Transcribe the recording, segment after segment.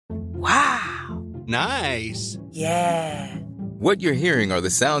Nice. Yeah. What you're hearing are the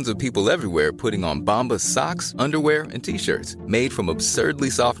sounds of people everywhere putting on Bombas socks, underwear, and T-shirts made from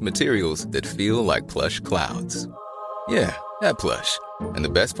absurdly soft materials that feel like plush clouds. Yeah, that plush. And the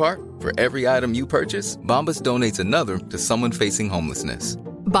best part? For every item you purchase, Bombas donates another to someone facing homelessness.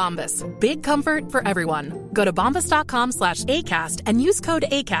 Bombas. Big comfort for everyone. Go to bombas.com/ACAST and use code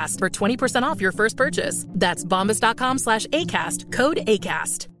ACAST for 20% off your first purchase. That's bombas.com/ACAST. Code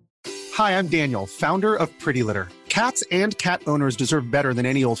ACAST. Hi, I'm Daniel, founder of Pretty Litter. Cats and cat owners deserve better than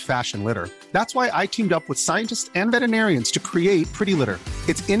any old-fashioned litter. That's why I teamed up with scientists and veterinarians to create Pretty Litter.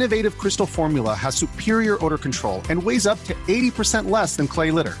 Its innovative crystal formula has superior odor control and weighs up to 80% less than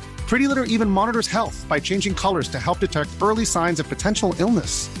clay litter. Pretty Litter even monitors health by changing colors to help detect early signs of potential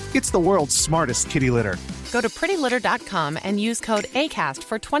illness. It's the world's smartest kitty litter. Go to prettylitter.com and use code ACAST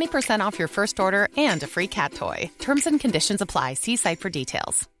for 20% off your first order and a free cat toy. Terms and conditions apply. See site for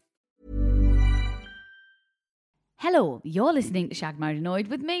details. Hello, you're listening to Shagged, Married, Annoyed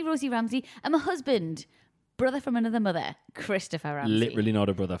with me, Rosie Ramsey, and my husband, brother from another mother, Christopher Ramsey. Literally not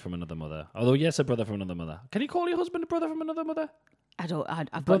a brother from another mother. Although, yes, a brother from another mother. Can you call your husband a brother from another mother? I've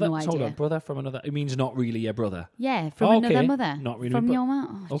got brother, no idea. Hold on, brother from another. It means not really a brother. Yeah, from another mother. Not really. From your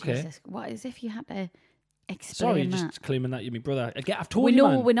mom. Oh, okay. Jesus. What as if you had to explain Sorry, that? just claiming that you're my brother. Again, I've told We you, know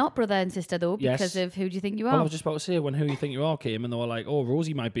man. we're not brother and sister though, Yes. because of who do you think you are? Well, I was just about to say, when Who You Think You Are came and they were like, oh,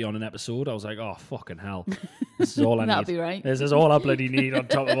 Rosie might be on an episode, I was like, oh, fucking hell. This is all I need. That'll be right. This is all I bloody need on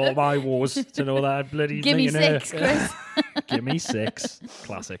top of all my wars to know that I bloody Give me millionaire. 6, Chris. Give me 6.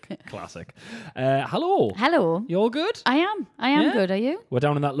 Classic. Hello. Hello. You all good? I am Yeah? good. Are you? We're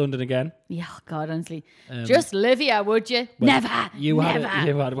down in that London again. Yeah, oh God, honestly. Just live here, would you? Never. You Never.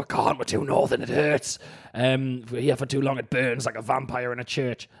 had we can't, we're too northern, it hurts. We're here for too long, it burns like a vampire in a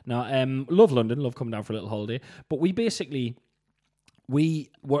church. Now, love London, love coming down for a little holiday. But we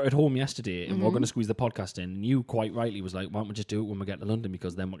were at home yesterday and we're going to squeeze the podcast in. And you quite rightly was like, why don't we just do it when we get to London,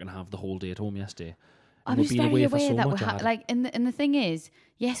 because then we're going to have the whole day at home yesterday. I'm we've just been very away for aware so that we much, I had- like, and the thing is,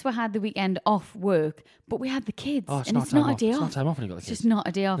 yes, we had the weekend off work, but we had the kids, Oh, it's and not it's time not a off. day It's off. not time off when you got the It's kids. just not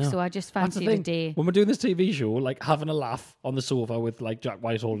a day off. No. So I just That's the fancied a thing. day. When we're doing this TV show, like having a laugh on the sofa with like Jack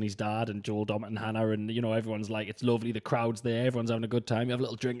Whitehall and his dad and Joel Dommett and Hannah, and you know, everyone's like, it's lovely, the crowd's there, everyone's having a good time, you have a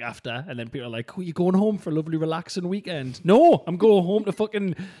little drink after, and then people are like, oh, you going home for a lovely relaxing weekend? No, I'm going home to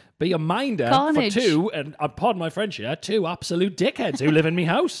fucking be a minder Carnage. for two, and pardon my French here, 2 absolute dickheads who live in me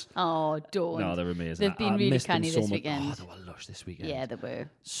house. Oh, don't. No, they're amazing. They've been I really missed them canny so this much. weekend. Oh, they were lush this weekend. Yeah, they were.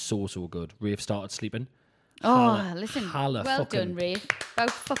 So good. Rafe started sleeping. Oh, listen. Halla well fucking- done, Ray. About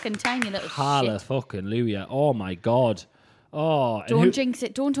fucking time, you little Halla shit. fucking Luya. Oh my God. Oh, and Don't who- jinx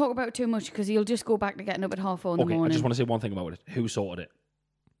it. Don't talk about it too much, because you'll just go back to getting up at 4:30 in the Okay, I morning. just want to say one thing about it. Who sorted it?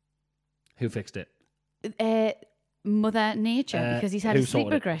 Who fixed it? Mother Nature, because he's had Who a sleep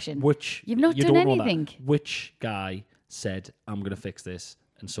sorted it? regression. Which You've not you done don't know that. anything. Which guy said, I'm going to fix this,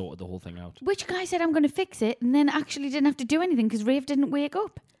 and sorted the whole thing out? Which guy said I'm going to fix it and then actually didn't have to do anything because Rave didn't wake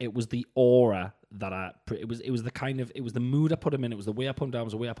up? It was the aura that it was the mood I put him in. It was the way I put him down. It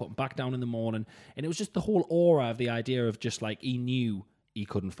was the way I put him back down in the morning. And it was just the whole aura of the idea of just like, he knew he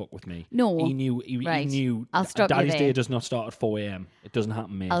couldn't fuck with me. No. He knew, he Right. knew I'll stop you Daddy's there. day does not start at 4 a.m. It doesn't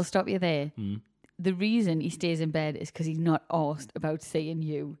happen, mate. I'll stop you there. The reason he stays in bed is because he's not asked about seeing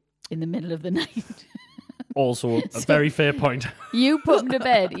you in the middle of the night. Also, a very fair point. You put him to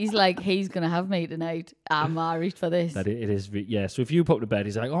bed, he's like, he's going to have me tonight. I'm married for this. That it is, yeah. So if you put him to bed,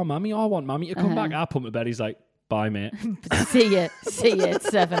 he's like, oh, mummy, I want mummy to come back. I put him to bed, he's like, bye, mate. See you at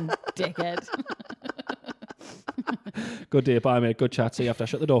 7, dickhead. Good day, bye, mate. Good chat. See you after I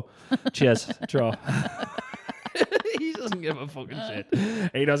shut the door. Cheers. Draw. He doesn't give a fucking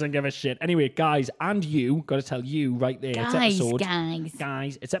shit. He doesn't give a shit. Anyway, guys, and you, got to tell you right there. Guys,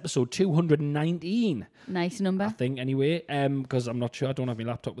 It's episode 219. Nice number. I think, anyway, because I'm not sure. I don't have my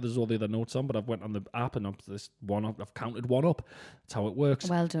laptop with all the other notes on, but I've went on the app and I've counted one up. That's how it works.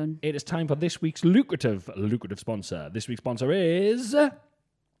 Well done. It is time for this week's lucrative sponsor. This week's sponsor is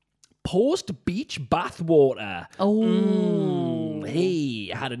Post Beach Bathwater. Hey,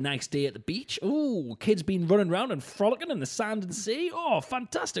 had a nice day at the beach. Oh, kids been running around and frolicking in the sand and sea. Oh,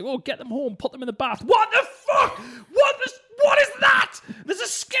 fantastic. Oh, get them home, put them in the bath. What the fuck? What is that? There's a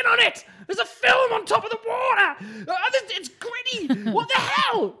skin on it. There's a film on top of the water. It's gritty. What the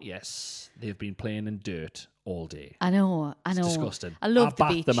hell? Yes, they've been playing in dirt all day. I know. It's disgusting. I love the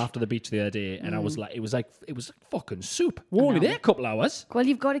bathed beach. them after the beach the other day, and I was like, it was fucking soup. We're only there a couple hours. Well,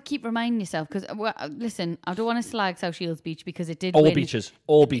 you've got to keep reminding yourself because, listen, I don't want to slag South Shields Beach because it did All win. beaches.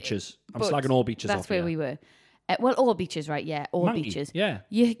 I'm But slagging all beaches That's off where here. we were. Well, all beaches, right? Yeah, all Monkey, beaches. yeah.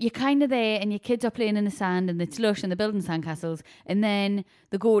 You're kind of there, and your kids are playing in the sand, and it's lush, and they're building sandcastles, and then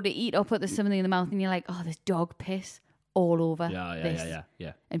they go to eat or put something in the mouth, and you're like, oh, there's dog piss all over this.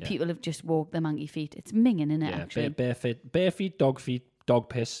 Yeah. And people have just walked their monkey feet. It's minging, isn't it? Yeah, Actually, bare feet, dog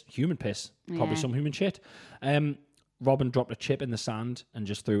piss, human piss, probably some human shit. Robin dropped a chip in the sand and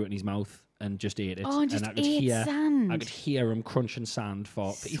just threw it in his mouth and just ate it. Oh, and just ate sand. I could hear him crunching sand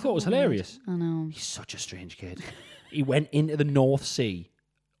he thought it was hilarious. I know. He's such a strange kid. He went into the North Sea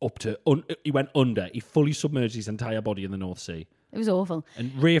he went under. He fully submerged his entire body in the North Sea. It was awful.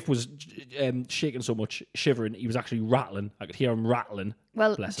 And Rafe was shaking so much, shivering, he was actually rattling. I could hear him rattling.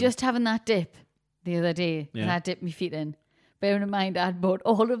 Well, Bless him. just having that dip the other day, and I dipped my feet in. Bearing in mind, I'd bought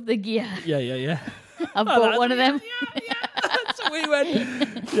all of the gear. Yeah. I bought one of them. So we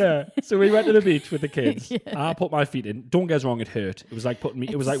went to the beach with the kids. I put my feet in. Don't get us wrong, it hurt. It was like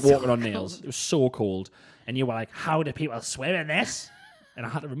it was like walking on nails. It was so cold. And you were like, how do people swim in this? And I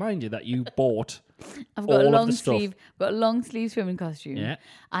had to remind you that you bought I've got all a of the stuff. long sleeve swimming costume. Yeah.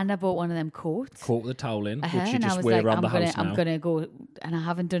 And I bought one of them coats. Coat with a towel in, which you and I just was wear like, around the house now. I'm gonna go, and I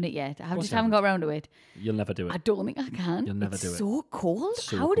haven't done it yet. I course just you haven't got around to it. You'll never do it. I don't think I can. You'll never it's do it. So cold.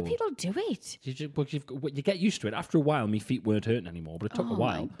 So How do cold. people do it? You get used to it. After a while, my feet weren't hurting anymore, but it took a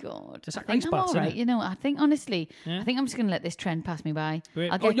while. Oh my god! It's I like think ice I'm baths, all right. innit? You know, I think honestly, Yeah. I think I'm just gonna let this trend pass me by.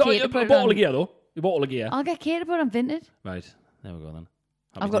 Great. I'll get you Kate to put it bought all on. the gear, though. You bought all the gear. I'll get Kate to put on Vinted. Right. There we go, then.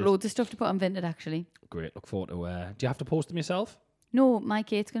 Happy I've got days. loads of stuff to put on Vinted actually. Great. Look forward to... do you have to post them yourself? No, my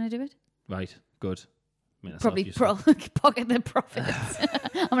Kate's gonna do it. Right. Good. Make yourself Probably useful. pocket the profits.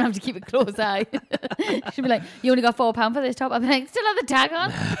 I'm gonna have to keep a close eye. She'll be like, "You only got £4 for this top." I'll be like, "Still have the tag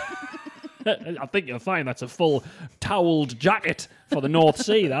on." I think you'll find that's a full towelled jacket for the North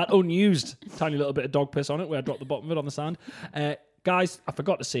Sea, that. Unused. Tiny little bit of dog piss on it where I dropped the bottom of it on the sand. Guys, I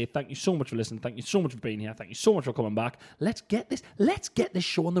forgot to say thank you so much for listening. Thank you so much for being here. Thank you so much for coming back. Let's get this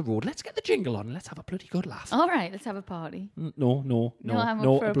show on the road. Let's get the jingle on and let's have a bloody good laugh. All right, let's have a party. No, I'm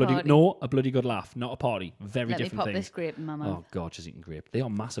up for a party. a bloody good laugh, not a party. Very Let me different pop things. this grape in my mouth. Oh god, she's eating grape. They are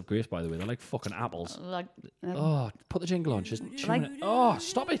massive grapes, by the way. They're like fucking apples. Like Put the jingle on. She's chewing it. Oh,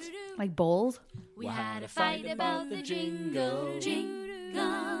 stop it. like balls. We had a fight about the jingle,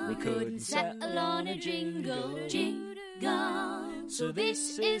 jingle. We couldn't settle on a jingle, jingle. So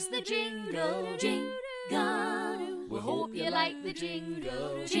this is the jingle, jingle. We hope you like the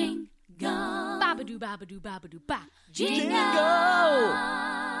jingle, jingle. Babadoo, babadoo, babadoo, ba. Jingle.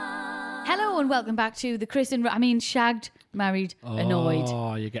 Hello and welcome back to the Shagged, Married, Annoyed.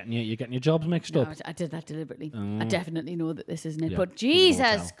 Oh, you're getting your jobs mixed No, up. I did that deliberately. I definitely know that this isn't it. Yeah, But we can all Jesus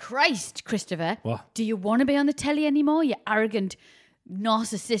tell. Christ, Christopher. What? Do you want to be on the telly anymore, you arrogant,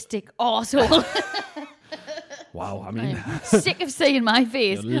 narcissistic arsehole? Wow, I mean, I'm sick of seeing my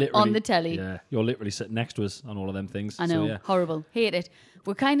face you're literally- on the telly. Yeah, you're literally sitting next to us on all of them things. I know, So, yeah. horrible. Hate it.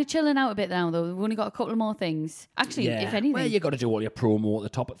 We're kind of chilling out a bit now, though. We've only got a couple more things. Actually, if anything. Well, you got to do all your promo at the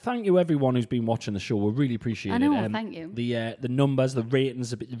top. But thank you, everyone who's been watching the show. We really appreciate I know, it. thank you. The numbers, the ratings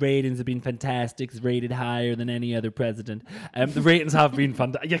have been fantastic. It's rated higher than any other president. The ratings have been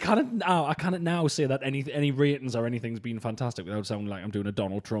fantastic. I can't now say that any ratings or anything's been fantastic without sounding like I'm doing a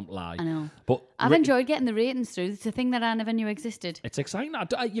Donald Trump lie. I know. But I've enjoyed getting the ratings through. It's a thing that I never knew existed. It's exciting.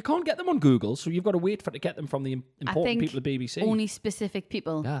 You can't get them on Google, so you've got to wait for it to get them from the I important think people at BBC. only specific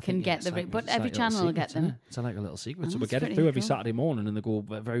people Yeah, I can think, get it's the... like- but it's every like little channel will get secrets, them. innit? It's like a little secret. Oh, So we that's get it pretty through every cool. Saturday morning and they go,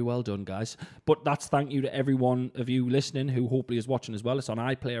 very well done, guys. But that's thank you to every one of you listening who hopefully is watching as well. It's on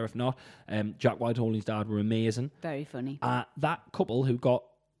iPlayer if not. Jack Whitehall and his dad were amazing. Very funny. That couple who got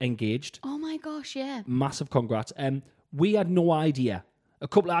engaged, Oh my gosh, yeah. massive congrats. We had no idea. I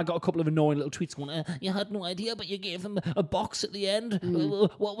got a couple of annoying little tweets going, you had no idea, but you gave them a box at the end.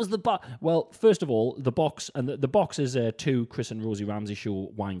 What was the box? Well, first of all, the box, and the box is 2 Chris and Rosie Ramsey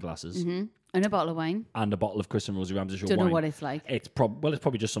Show wine glasses And a bottle of wine. and a bottle of Chris and Rosie Ramsey Show Don't wine. know what it's like. It's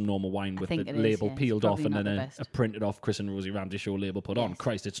probably just some normal wine with the think it is, label yeah. It's peeled off probably and not then the a best. printed off Chris and Rosie Ramsey Show label put on. Yes.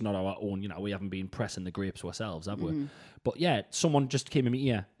 Christ, it's not our own, we haven't been pressing the grapes ourselves, have Mm-hmm. we? But yeah, someone just came in my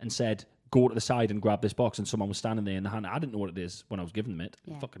ear and said, go to the side and grab this box, and someone was standing there in the hand. I didn't know what it is when I was giving them it.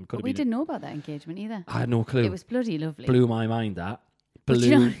 Yeah. Fucking could But have we been. didn't know about that engagement either. I had no clue. It was bloody lovely. Blew my mind, that. But Blew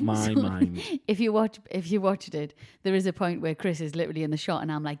you know, my so mind. If you watched it, there is a point where Chris is literally in the shot,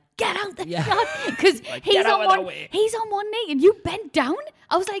 and I'm like, "Get out the Yeah. shot!" Because Like, he's "Get out on of the one. way." He's on one knee, and you bent down.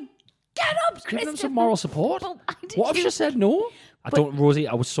 I was like, "Get up, Giving them Chris!" some moral support. Well, I did What if you- she said no? Rosie,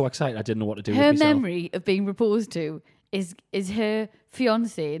 I was so excited I didn't know what to do Her with myself. memory of being proposed to is her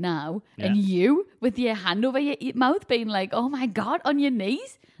fiance now, Yeah. and you with your hand over your mouth, being like, "Oh my god," on your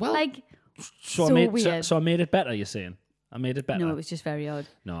knees. Well, like So, so I made, weird. so I made it better, you're saying? I made it better. No, it was just very odd.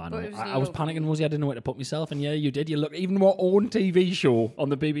 No, I know. But it was I was the panicking, Rosie. I didn't know where to put myself. And yeah, you did. You look, even our own TV show on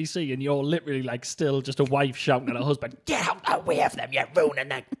the BBC, and you're literally like still just a wife shouting at her husband, "Get out the way of them! You're ruining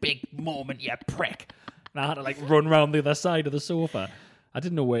that big moment, you prick!" And I had to like run round the other side of the sofa. I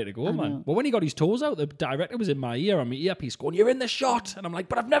didn't know where to go, man. But when he got his toes out, the director was in my ear on my earpiece going, "You're in the shot." And I'm like,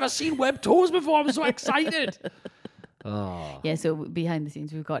 "But I've never seen web toes before. I'm so excited." Oh. Yeah, so behind the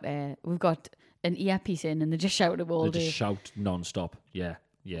scenes, we've got an earpiece in, and they just shout all They day. just shout non-stop. Yeah.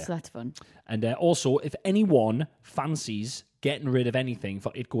 So that's fun. And also, if anyone fancies getting rid of anything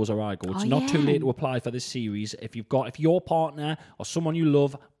for It Goes or I Go, it's not too late to apply for this series. If your partner or someone you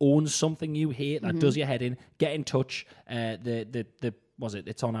love owns something you hate that does your head in, get in touch.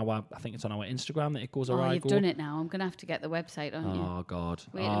 It's on our Instagram that It Goes or I Go. You've done it now. I'm gonna have to get the website on you. Oh God.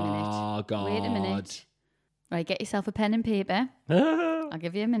 Wait a minute. Oh God. Wait a minute. Right, get yourself a pen and paper. I'll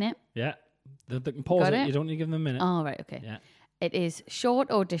give you a minute. Yeah. They can pause Got it. it? You don't need to give them a minute. Oh, right, okay. Yeah. It is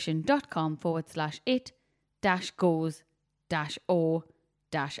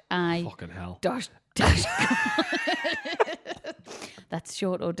shortaudition.com/it-goes-o-i Fucking hell. dash That's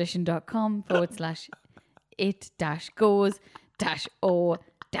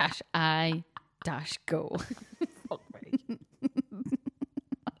shortaudition.com/it-goes-o-i-go.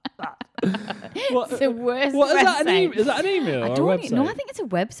 What, It's the worst what is that? website. Is that an email I or a don't website? know. I think it's a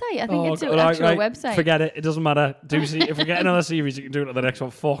website. I think it's an right, actual website. Forget it. It doesn't matter. If we get another series, you can do it at the next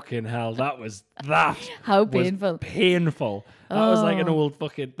one. Fucking hell, that was How was painful. painful. That was like an old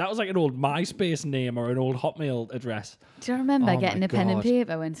MySpace name or an old Hotmail address. Do you remember Oh getting my a pen and God.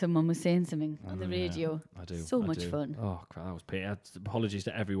 paper when someone was saying something on the radio? I do. So I much do. fun. Oh, crap, that was pain. Apologies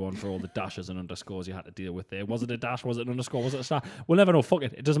to everyone for all the dashes and underscores you had to deal with there. Was it a dash? Was it an underscore? Was it a star? We'll never know. Fuck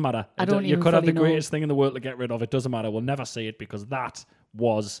it. It doesn't matter. I don't You even could have the fully know. greatest thing in the world to get rid of. It doesn't matter. We'll never see it because that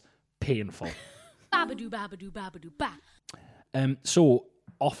was painful. Babadoo, babadoo, babadoo, ba. So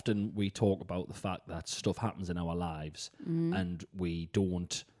often we talk about the fact that stuff happens in our lives and we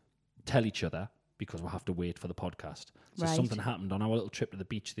don't tell each other because we have to wait for the podcast. So Right. something happened on our little trip to the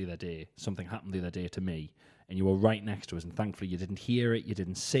beach the other day. Something happened the other day to me and you were right next to us and thankfully you didn't hear it, you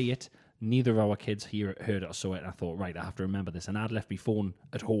didn't see it. Neither of our kids heard it or saw it. And I thought, right, I have to remember this. And I'd left my phone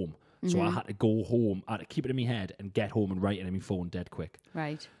at home. So I had to go home. I had to keep it in my head and get home and write it in my phone dead quick.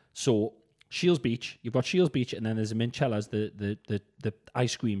 Right. So Shields Beach, you've got Shields Beach, and then there's a Minchella's, the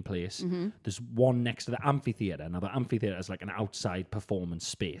ice cream place. There's one next to the amphitheater. Now the amphitheater is like an outside performance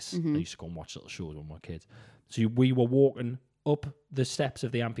space. I used to go and watch little shows when we were kids. So we were walking up the steps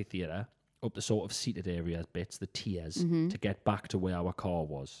of the amphitheater, up the sort of seated area bits, the tiers, to get back to where our car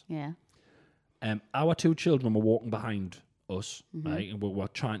was. Yeah. Our two children were walking behind us, right, and we were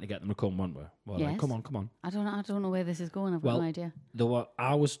trying to get them to come, weren't we? We're like, Yes. come on. I don't know where this is going. I've got no idea.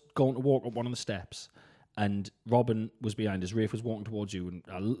 I was going to walk up one of the steps, and Robin was behind us. Rafe was walking towards you, and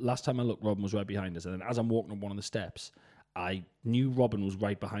last time I looked, Robin was right behind us. And then as I'm walking up one of the steps, I knew Robin was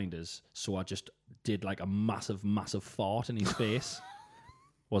right behind us, so I just did like a massive, massive fart in his face.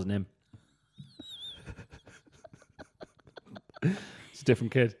 Wasn't him. It's a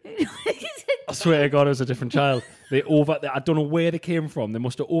different kid. I swear to God, it was a different child. I don't know where they came from. They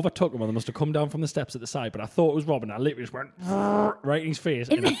must have overtook him, or they must have come down from the steps at the side. But I thought it was Robin. I literally just went right in his face,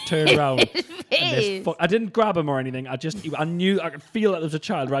 and I turned around. And I didn't grab him or anything. I knew I could feel that there was a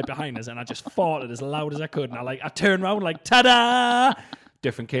child right behind us, and I just farted as loud as I could. And I turned around like ta-da!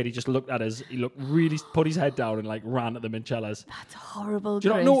 Different kid. He just looked at us. He put his head down and like ran at the Mincellas. That's horrible. Do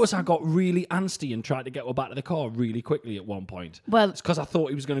you not Chris. notice I got really antsy and tried to get her back to the car really quickly at one point? Well, it's because I thought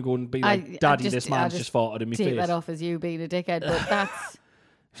he was going to go and be like, Daddy, this man's just farted in my take face. that off as you being a dickhead, but that's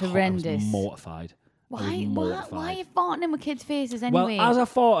I horrendous. was mortified. I was Why mortified. are you farting in with kids' faces anyway? Well, as I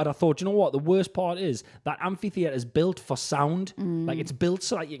farted, I thought, you know what? The worst part is that amphitheater is built for sound. Like, it's built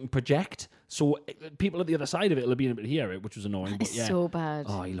so that you can project. So people at the other side of it will be able to hear it, which was annoying. But It's yeah. so bad.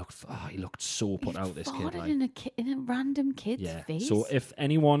 Oh, he looked so put out, this kid. Farted Like. in a random kid's Yeah. face. So if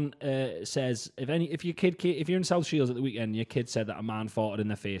anyone says if you're in South Shields at the weekend, your kid said that a man farted in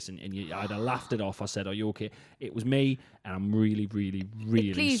their face, and you either laughed it off or said, "Are you okay?" It was me, and I'm really, really,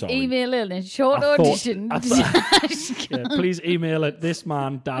 really please sorry. email in a short I thought- audition. Yeah, please email it. This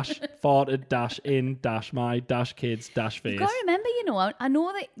man farted in my kids face. You've got to remember, I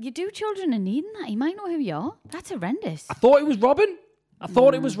know that you do children are needing that. He might know who you are. That's horrendous. I thought it was Robin.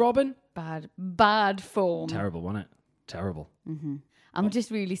 It was Robin. Bad form. Terrible, wasn't it? Terrible. I'm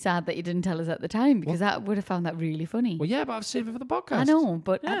just really sad that you didn't tell us at the time because I would have found that really funny. Well, yeah, but I've saved it for the podcast. I know,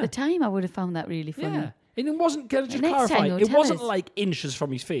 but Yeah. at the time I would have found that really funny. Yeah. And it wasn't, can I just Next time clarify, you'll it tell wasn't us. like inches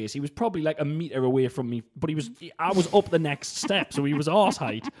from his face. He was probably like a metre away from me, but I was up the next step, so he was arse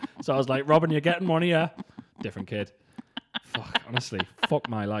height. So I was like, Robin, you're getting one here. Different kid. Honestly, fuck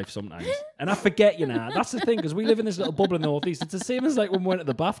my life sometimes. And I forget, that's the thing, because we live in this little bubble in the Northeast. It's the same as like when we went to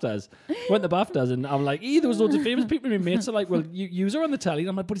the BAFTAs. And I'm like, there was loads of famous people, and my mates are like, well, you are on the telly. And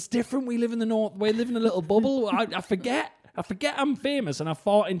I'm like, but it's different. We live in the North. We live in a little bubble. I forget. I forget I'm famous, and I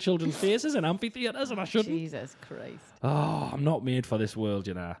fart in children's faces in amphitheatres, and I shouldn't. Jesus Christ. Oh, I'm not made for this world,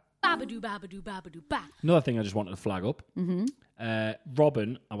 Babadoo, babadoo, babadoo, ba. Another thing I just wanted to flag up.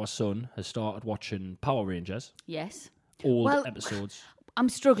 Robin, our son, has started watching Power Rangers. Yes. Old episodes. I'm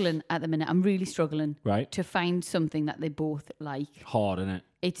struggling at the minute. I'm really struggling. Right. To find something that they both like. Hard, isn't it?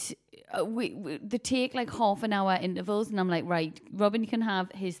 It's they take like half an hour intervals, and I'm like, right, Robin can have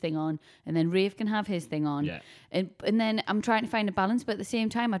his thing on, and then Rafe can have his thing on, and then I'm trying to find a balance, but at the same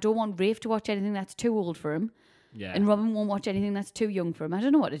time, I don't want Rafe to watch anything that's too old for him, and Robin won't watch anything that's too young for him. I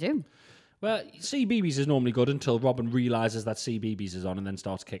don't know what to do. Well, CBeebies is normally good until Robin realises that CBeebies is on and then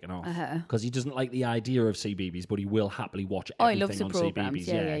starts kicking off. Because he doesn't like the idea of CBeebies, but he will happily watch everything he loves the on programmes. CBeebies.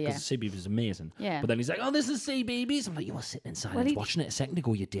 Yeah. Because CBeebies is amazing. Yeah. But then he's like, oh, this is CBeebies. I'm like, you were sitting in silence watching it a second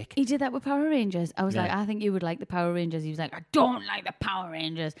ago, you dick. He did that with Power Rangers. I was like, I think you would like the Power Rangers. He was like, I don't like the Power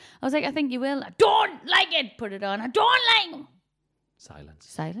Rangers. I was like, I think you will. I don't like it. Put it on. I don't like them.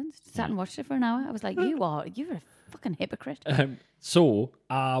 Silence. Sat and watched it for an hour. I was like, you're a fucking hypocrite. So,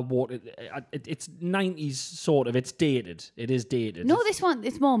 it's 90s sort of. It's dated. It is dated. No, this one,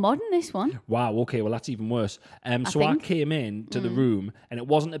 it's more modern, this one. Wow, okay, well, that's even worse. I came in to the room, and it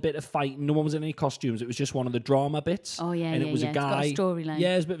wasn't a bit of fighting. No one was in any costumes. It was just one of the drama bits. Oh, yeah, and it was a guy. It's got a storyline.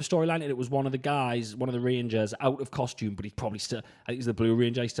 Yeah, it was a bit of a storyline, and it was one of the guys, one of the Rangers, out of costume, but he probably still, I think he's the Blue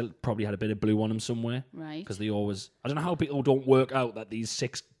Ranger, he still probably had a bit of blue on him somewhere. Right. Because they always, I don't know how people don't work out that these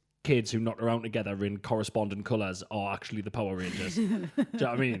 6 kids who knocked around together in corresponding colours are actually the Power Rangers. Do you know what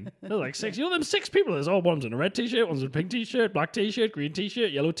I mean? They're like 6. You know them 6 people? There's all one's in a red t-shirt, one's in a pink t-shirt, black t-shirt, green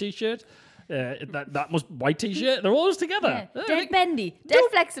t-shirt, yellow t-shirt. That must white t-shirt. They're all together. Yeah. Dead bendy, dead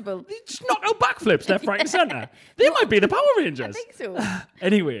flexible. Just knock out backflips left, right, and centre. They might be the Power Rangers. I think so.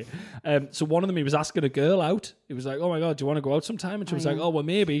 Anyway, so one of them, he was asking a girl out. He was like, "Oh my god, do you want to go out sometime?" And she was like, "Oh well,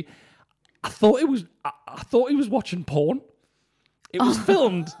 maybe." I thought he was watching porn. It was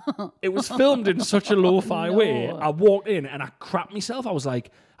filmed. It was filmed in such a lo-fi way. I walked in and I crapped myself. I was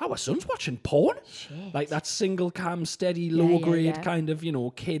like, "Oh, our son's watching porn." Shit. Like that single cam, steady, low grade kind of,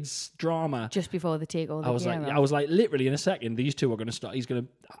 kids drama. Just before they take all the gear off. I was like, literally in a second, these two are going to start. He's going to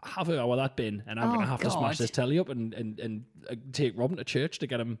have her with that bin, and I'm going to have to smash this telly up and take Robin to church to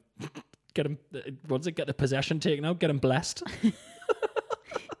get him. Get the possession taken out? Get him blessed.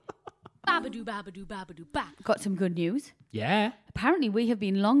 Babadoo, babadoo, babadoo, ba. Got some good news. Yeah. Apparently, we have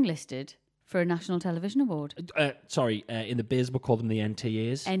been longlisted for a National Television Award. In the biz, we call them the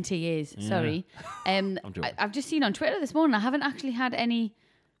NTAs. NTAs, sorry. I've just seen on Twitter this morning, I haven't actually had any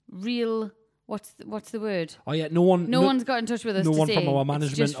real... What's the word? Oh yeah, no one's got in touch with us. No to one say. from our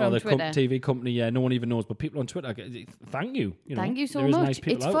management or the TV company. Yeah, no one even knows. But people on Twitter, thank you. Thank you so there is much. Nice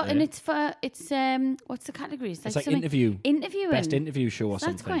people out there. It's what's the categories? It's like interviewing. Best interview show or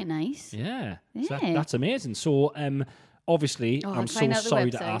something. That's quite nice. Yeah. Yeah. So that's amazing. So obviously, I'm so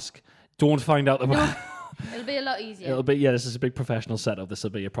sorry to ask. Don't find out the website. It'll be a lot easier. This is a big professional setup. This will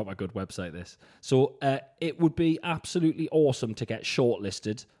be a proper good website. This. So it would be absolutely awesome to get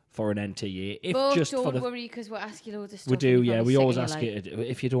shortlisted for an NTA. Don't worry, because we'll ask you loads of stuff. We do, yeah. We always ask you.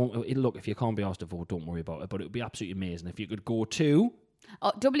 If you can't be asked to vote, don't worry about it. But it would be absolutely amazing if you could go to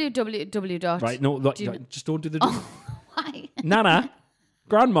www. Right, no, just don't do the. Why? Nana,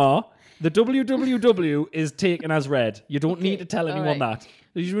 Grandma, the www is taken as read. You don't need to tell anyone that.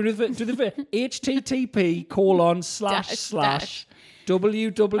 You do the http://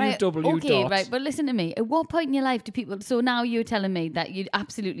 www. Right, but listen to me. At what point in your life do people... So now you're telling me that you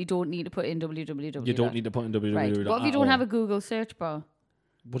absolutely don't need to put in www. You don't need to put in www. Right. What if you don't have a Google search bar?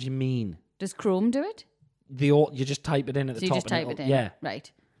 What do you mean? Does Chrome do it? You just type it in at the top. You just type it in? Yeah.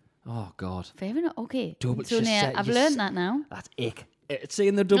 Right. Oh, God. Fair enough. Okay. I've learned that now. That's ick.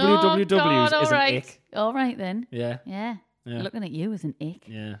 Saying the wwws is an ick. All right, then. Yeah. Yeah. Looking at you is an ick.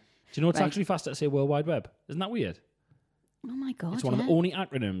 Yeah. Do you know it's actually faster to say World Wide Web? Isn't that weird? Oh my God. It's one of the only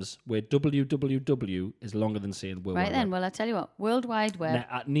acronyms where www is longer than saying World Wide Web. Right then, well, I'll tell you what. World Wide Web.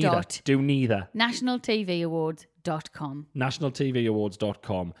 Neither. Do neither. NationalTVAwards.com.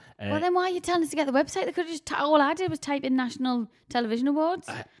 NationalTVAwards.com. Well, then why are you telling us to get the website? They could have just... all I did was type in National Television Awards.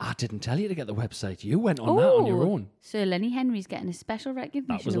 I didn't tell you to get the website. You went on that on your own. Sir Lenny Henry's getting a special recognition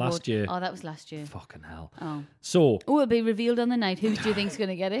award. That was last year. Oh, that was last year. Fucking hell. Oh. So... it'll be revealed on the night. Who do you think's going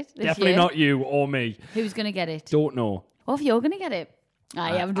to get it this Definitely year? not you or me. Who's going to get it? Don't know. What if you're going to get it?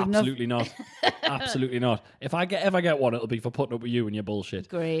 I haven't done absolutely not. Absolutely not. If I ever get one, it'll be for putting up with you and your bullshit.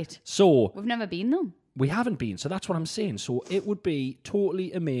 Great. So we've never been though. We haven't been, so that's what I'm saying. So it would be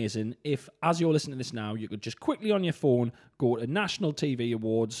totally amazing if, as you're listening to this now, you could just quickly on your phone go to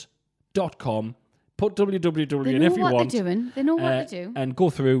nationaltvawards.com, put www They in know if you what want. they're doing. They know what to do. And go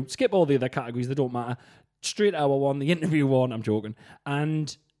through, skip all the other categories, they don't matter. Straight our one, the interview one, I'm joking.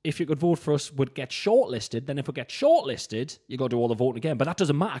 And if you could vote for us, would get shortlisted. Then if we get shortlisted, you got to do all the voting again. But that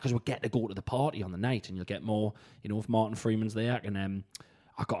doesn't matter because we'll get to go to the party on the night and you'll get more, if Martin Freeman's there. And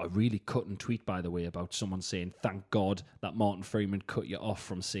I got a really cutting tweet, by the way, about someone saying, thank God that Martin Freeman cut you off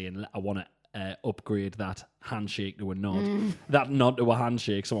from saying, I want to upgrade that handshake to a nod. That nod to a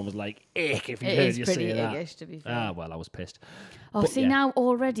handshake, someone was like, ick, if you heard you say that. Ickish, to be fair. Ah, well, I was pissed. Oh, But see, yeah. now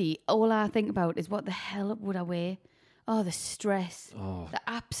already, all I think about is what the hell would I wear? Oh, the stress. The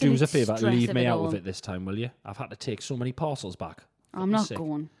absolute Do us a favour, stress leave of me it out all. of it this time, will you? I've had to take so many parcels back. I'm not Sick.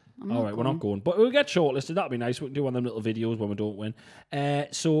 going. All right, we're not going. But we'll get shortlisted. That'll be nice. We can do one of them little videos when we don't win.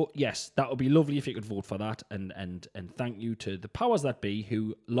 So, yes, that would be lovely if you could vote for that. And thank you to the powers that be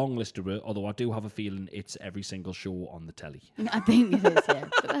who long-listed it, although I do have a feeling it's every single show on the telly. I think it is, yeah.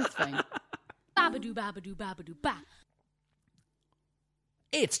 But that's fine. Babadoo, babadoo, babadoo, ba.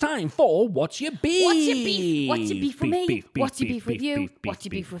 It's time for What's Your Beef? What's your beef? What's your beef with me? Beef, beef, What's your beef, beef with beef, you? beef, What's your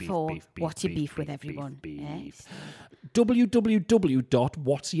beef, beef with beef, Thor? beef, beef, What's your beef, beef with beef, everyone? beef. Yes.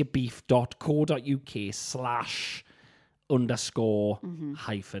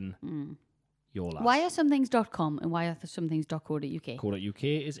 www.whatsyourbeef.co.uk/_hyphen your last. Why are some things.com and why are some things.co.uk? .co.uk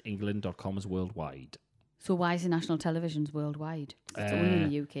is England.com is worldwide. So why is the national television's worldwide? It's only in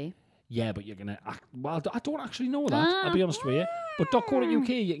the UK. Yeah, but you're going to... Well, I don't actually know that, I'll be honest with you. But .co.uk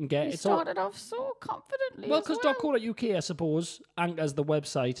you can get... You it's all, started off so confidently. well, as because .co.uk, I suppose, anchors the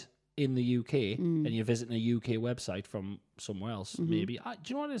website in the UK, and you're visiting a UK website from somewhere else, maybe. Do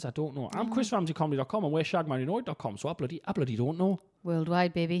you know what it is? I don't know. I'm ChrisRamseyComedy.com and we're ShagMarinoid.com, so I bloody don't know.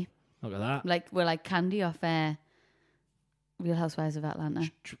 Worldwide, baby. Look at that. We're like Candy off Real Housewives of Atlanta.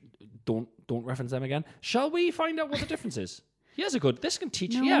 Don't reference them again. Shall we find out what the difference is? Here's a good. This can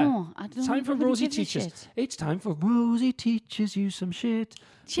teach No, you. Yeah. I don't. It's time for nobody Rosie gives a teaches. shit. It's time for Rosie teaches you some shit.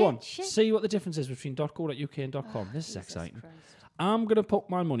 Go on. Shit. See what the difference is between .co.uk and .com. This is exciting. I'm going to put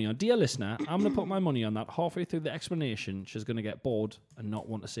my money on, dear listener, I'm going to put my money on that halfway through the explanation. She's going to get bored and not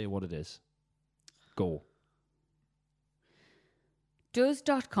want to say what it is. Go. Does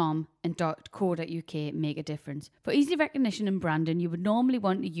 .com and .co.uk make a difference? For easy recognition and branding, you would normally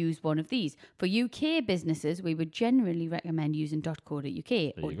want to use one of these. For UK businesses, we would generally recommend using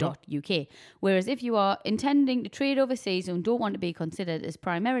 .co.uk or .uk. Whereas if you are intending to trade overseas and don't want to be considered as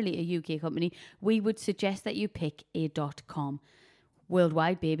primarily a UK company, we would suggest that you pick a .com.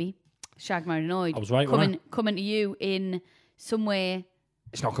 Worldwide, baby. Shag Marinoid. I was right, coming to you in somewhere.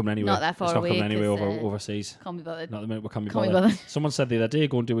 It's not coming anywhere. Not that far It's not away, coming anywhere 'cause, overseas. Can't be bothered. Not the minute we can't be Can't be bothered. bothered. Someone said the other day,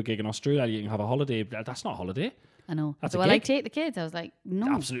 go and do a gig in Australia, you can have a holiday. That's not a holiday. I know. That's So a I like gig. take the kids. I was like,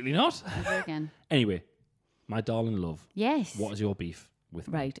 no. Absolutely not. Never again. Anyway, my darling love, Yes. what is your beef with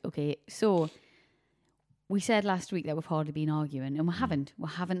me? Right, okay. So we said last week that we've hardly been arguing, and we haven't. We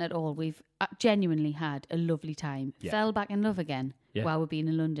haven't at all. We've genuinely had a lovely time. Yeah. Fell back in love again while we've been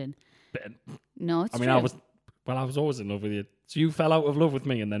in London. But, No, it's I mean, true. I was always in love with you. So you fell out of love with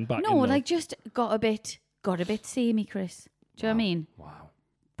me and then back in No, love. like just got a bit samey, Chris. Do you know what I mean? Wow.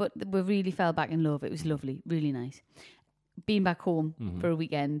 But we really fell back in love. It was lovely, really nice. Being back home for a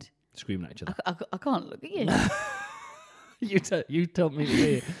weekend, Screaming at each other. I can't look at you. You told me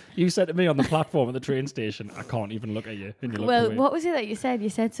today. You said to me on the platform at the train station, I can't even look at you. And you looked Well, away. what was it that you said? You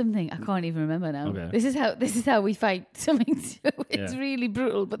said something. I can't even remember now. Okay. This is how we fight something. It's Yeah. really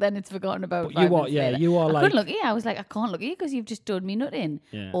brutal, but then it's forgotten about. But 5 you are, minutes yeah, later. you are I like. couldn't look at you. I was like, I can't look at you because you've just done me nutting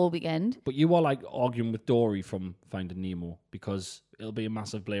Yeah. all weekend. But you are like arguing with Dory from Finding Nemo because it'll be a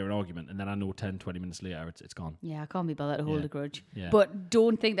massive blaring argument, and then I know 10, 20 minutes later it's gone. Yeah, I can't be bothered to hold Yeah. a grudge. Yeah. But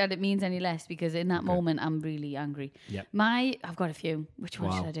don't think that it means any less because in that moment I'm really angry. Yep. I've got a few. Which one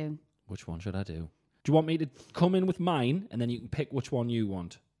Wow. should I do? Which one should I do? Do you want me to come in with mine, and then you can pick which one you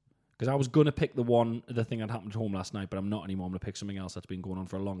want? Because I was going to pick the thing that happened at home last night, but I'm not anymore. I'm going to pick something else that's been going on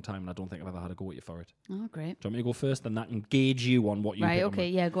for a long time, and I don't think I've ever had a go at you for it. Oh, great. Do you want me to go first? Then that can gauge you on what you Right, pick. okay,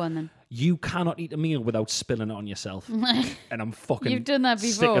 yeah, go on then. You cannot eat a meal without spilling it on yourself. And I'm fucking You've done that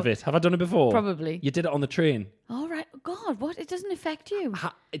sick before. of it. Have I done it before? Probably. You did it on the train. All right. God, what? It doesn't affect you.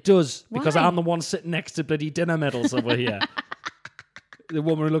 It does, because Why? I'm the one sitting next to bloody dinner medals over here. The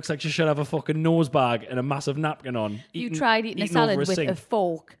woman who looks like she should have a fucking nose bag and a massive napkin on. You tried eating a over salad with sink. a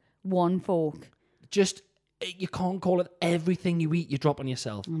fork. One fork. Just, you can't call it everything you eat, you drop on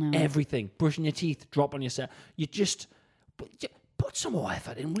yourself. Everything. Brushing your teeth, drop on yourself. You just, put some more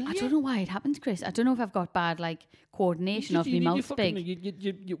effort in, will you? I don't know why it happens, Chris. I don't know if I've got bad coordination of my mouth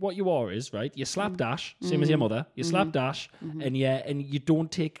big. What you are is, right, you slapdash, same as your mother. You slapdash, and you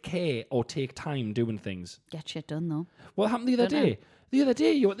don't take care or take time doing things. Get shit done, though. What happened the other day? The other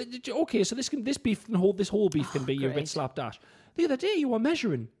day, okay, so this whole beef can be you're a bit slapdash. The other day, you were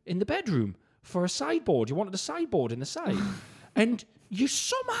measuring in the bedroom for a sideboard. You wanted a sideboard in the side, and you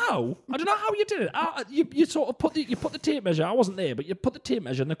somehow, I don't know how you did it. You sort of put the tape measure. I wasn't there, but you put the tape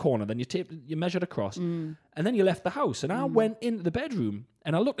measure in the corner. Then you measured across, and then you left the house. And I went into the bedroom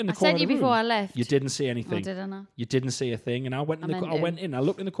and I looked in the corner. I said of the you before room. I left. You didn't say anything. Oh, did I not? You didn't say a thing. And I went in. I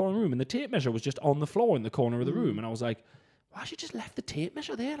looked in the corner of the room, and the tape measure was just on the floor in the corner of the room. And I was like, why she just left the tape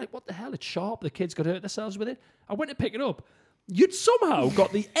measure there? Like, what the hell? It's sharp. The kids could hurt themselves with it. I went to pick it up. You'd somehow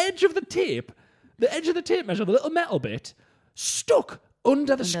got the edge of the tape measure, the little metal bit, stuck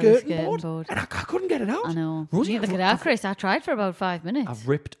under the skirting board. And I couldn't get it out. I know. Rosie, Neither could I, Chris. I tried for about 5 minutes. I've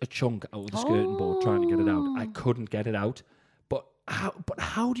ripped a chunk out of the skirting board trying to get it out. I couldn't get it out. But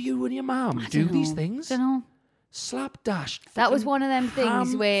how do you and your mum do these things? I don't know. Slapdash. That was one of them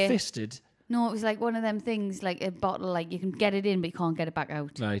things where... Fisted. No, it was like one of them things, like a bottle, like you can get it in, but you can't get it back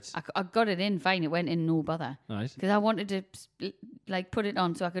out. Right. I got it in fine. It went in, no bother. Right. Because I wanted to, like, put it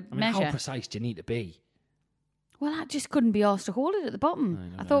on so I could measure. How precise do you need to be? Well, I just couldn't be asked to hold it at the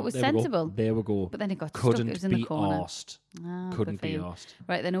bottom. I thought it was sensible. There we go. But then it got stuck. It was in the corner. Couldn't be asked.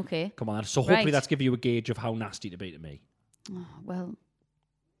 Right, then okay. Come on. So hopefully that's giving you a gauge of how nasty to be to me. Oh, well,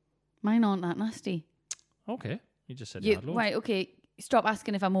 mine aren't that nasty. Okay. You just said you had loads. Right, okay. Stop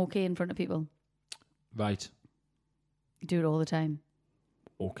asking if I'm okay in front of people. Right. You do it all the time.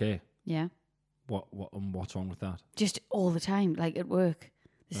 Okay. Yeah. What's wrong with that? Just all the time, like at work.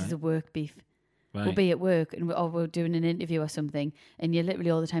 This is a work beef. Right. We'll be at work and we're doing an interview or something, and you're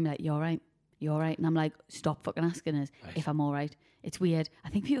literally all the time like, "You're right, you're right," and I'm like, "Stop fucking asking us if I'm all right." It's weird. I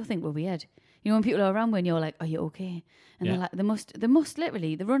think people think we're weird. You know, when people are around when you're like, "Are you okay?" And they're like, they must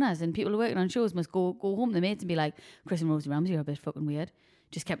literally, the runners and people who are working on shows must go home to their mates and be like, "Chris and Rosie Ramsey are a bit fucking weird."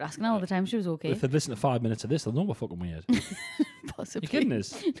 Just kept asking her all the time. She was okay. If they listen to 5 minutes of this, they'll know we're fucking weird. Possibly. You kidding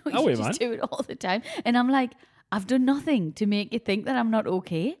us? No, you just do it all the time. And I'm like, I've done nothing to make you think that I'm not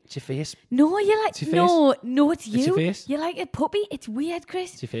okay. It's your face. No, you're like, no, it's you. It's your face. You're like a puppy. It's weird,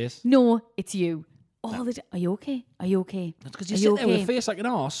 Chris. It's your face. No, it's you. All the time. Are you okay? Are you okay? That's because you sit there with a face like an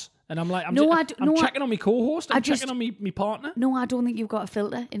arse. And I'm like, I'm checking on my co-host. I'm checking on my partner. No, I don't think you've got a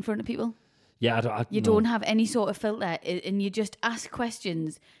filter in front of people. Yeah, you don't have any sort of filter, and you just ask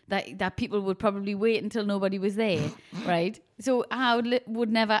questions that people would probably wait until nobody was there, right? So I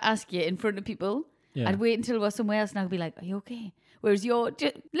would never ask you in front of people. Yeah. I'd wait until we're somewhere else, and I'd be like, "Are you okay?" Whereas you're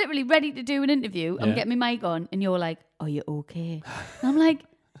just literally ready to do an interview. I'm getting my mic on, and you're like, "Are you okay?" And I'm like,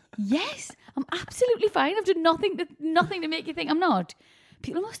 "Yes, I'm absolutely fine. I've done nothing to make you think I'm not."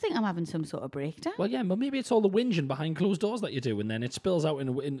 People must think I'm having some sort of breakdown. Well, yeah, but maybe it's all the whinging behind closed doors that you do, and then it spills out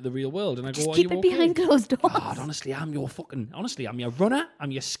in the real world. And I go, keep it behind closed doors. God, honestly, I'm your runner, I'm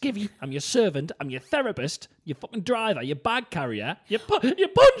your skivvy, I'm your servant, I'm your therapist, your fucking driver, your bag carrier, your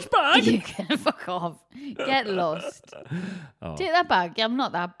punch bag. You can fuck off. Get lost. Oh. Take that bag. I'm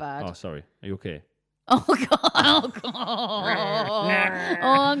not that bad. Oh, sorry. Are you okay? Oh, God. Oh, God. Oh,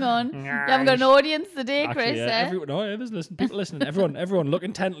 hang on. You haven't got an audience today, Chris, there's people listening. Everyone look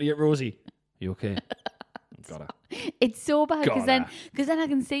intently at Rosie. Are you okay? Got her. It's so bad because then I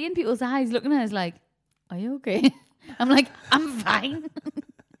can see in people's eyes looking at us like, "Are you okay?" I'm like, "I'm fine."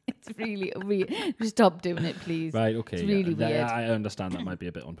 It's really weird. Just stop doing it, please. Right, okay. It's really weird. I understand that might be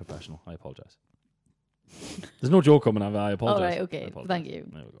a bit unprofessional. I apologise. There's no joke coming out. I apologise. All right, okay. Thank you.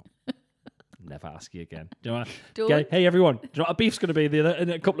 There we go. Never ask you again. Do you know what? Hey, everyone. Do you know what a beef's going to be in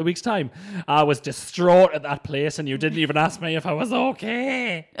a couple of weeks' time? I was distraught at that place and you didn't even ask me if I was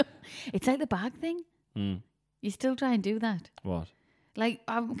okay. It's like the bag thing. You still try and do that. What? Like,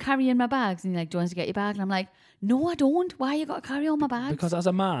 I'm carrying my bags and you're like, "Do you want to get your bag?" And I'm like, "No, I don't. Why you got to carry all my bags?" Because as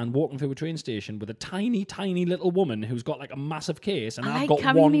a man walking through a train station with a tiny, tiny little woman who's got like a massive case and I've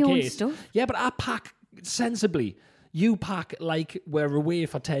got one case. Own stuff. Yeah, but I pack sensibly. You pack like we're away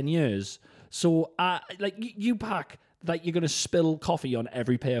for 10 years. So, you pack like you're going to spill coffee on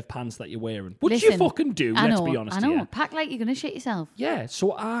every pair of pants that you're wearing. What you fucking do, let's be honest here. Pack like you're going to shit yourself. Yeah,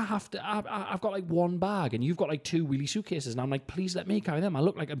 so I've got like one bag and you've got like 2 wheelie suitcases and I'm like, please let me carry them. I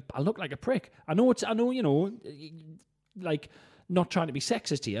look like a prick. I know, you know, like, not trying to be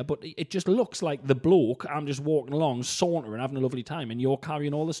sexist here, but it just looks like the bloke, I'm just walking along, sauntering, having a lovely time, and you're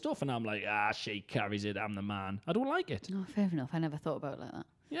carrying all the stuff, and I'm like, she carries it, I'm the man. I don't like it. No, fair enough. I never thought about it like that.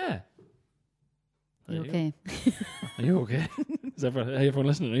 Yeah. Are you okay? Are you okay? Is everyone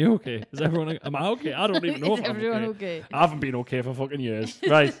listening? Are you okay? Is everyone? Am I okay? I don't even know Is if I'm everyone okay? I haven't been okay for fucking years.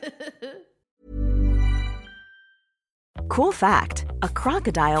 Right. Cool fact, a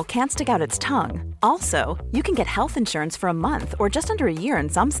crocodile can't stick out its tongue. Also, you can get health insurance for a month or just under a year in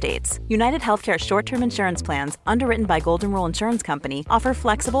some states. United Healthcare short-term insurance plans, underwritten by Golden Rule Insurance Company, offer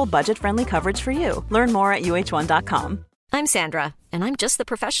flexible, budget-friendly coverage for you. Learn more at uh1.com. I'm Sandra, and I'm just the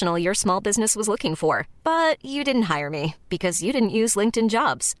professional your small business was looking for. But you didn't hire me because you didn't use LinkedIn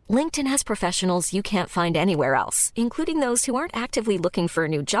Jobs. LinkedIn has professionals you can't find anywhere else, including those who aren't actively looking for a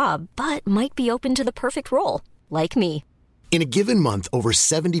new job, but might be open to the perfect role, like me. In a given month, over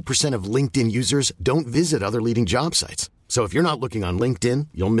 70% of LinkedIn users don't visit other leading job sites. So if you're not looking on LinkedIn,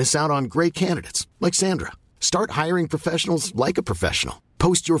 you'll miss out on great candidates like Sandra. Start hiring professionals like a professional.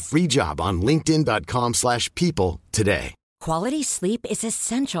 Post your free job on linkedin.com/people today. Quality sleep is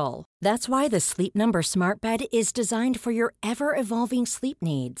essential. That's why the Sleep Number Smart Bed is designed for your ever-evolving sleep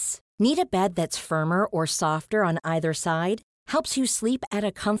needs. Need a bed that's firmer or softer on either side? Helps you sleep at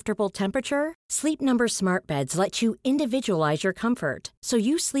a comfortable temperature? Sleep Number Smart Beds let you individualize your comfort, so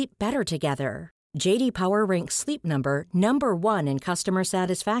you sleep better together. J.D. Power ranks Sleep Number #1 in customer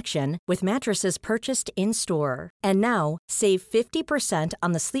satisfaction with mattresses purchased in-store. And now, save 50%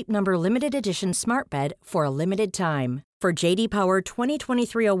 on the Sleep Number Limited Edition Smart Bed for a limited time. For J.D. Power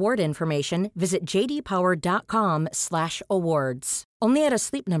 2023 award information, visit jdpower.com/awards. Only at a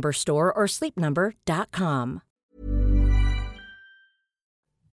Sleep Number store or sleepnumber.com.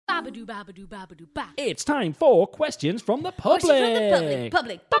 Babadoo, babadoo, babadoo, ba. It's time for questions from the public.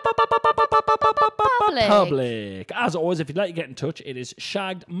 Public. As always, if you'd like to get in touch, it is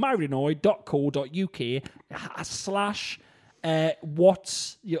shaggedmarinoid.co.uk /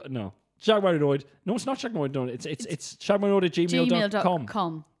 what's your no shagmarinoid. No, it's not shagmarinoid. No, it's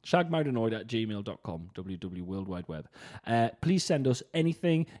shagmarinoid@gmail.com. Shagmarinoid@gmail.com. www World Wide Web. Please send us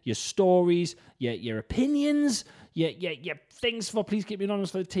anything, your stories, your opinions, your things for Please Keep Me Anonymous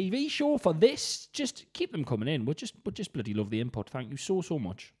for the TV show, for this. Just keep them coming in. We just bloody love the input. Thank you so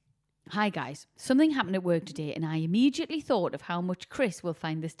much. Hi guys, something happened at work today and I immediately thought of how much Chris will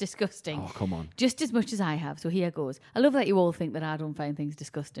find this disgusting. Oh, come on. Just as much as I have, so here goes. I love that you all think that I don't find things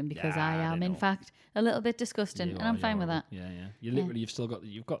disgusting because I am in fact a little bit disgusting and I'm fine with that. Yeah.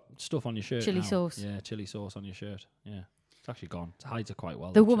 You've got stuff on your shirt Chili now. sauce. Yeah, chili sauce on your shirt. Yeah. It's actually gone. It hides it quite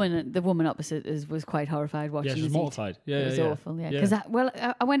well. The woman opposite was quite horrified watching. Yeah, she was mortified. Yeah, it was awful. Yeah, because I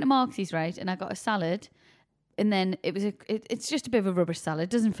went to Marxie's, right, and I got a salad. And then it's just a bit of a rubbish salad. It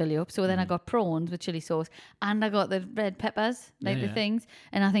doesn't fill you up. So then I got prawns with chili sauce and I got the red peppers, the things.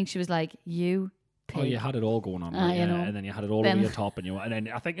 And I think she was like, "You pig." Oh, you had it all going on, right? And then you had it all over your top, and then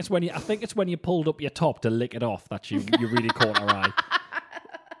I think it's when you pulled up your top to lick it off that you really caught her eye.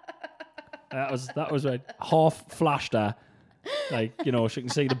 That was right. Half flashed her, she can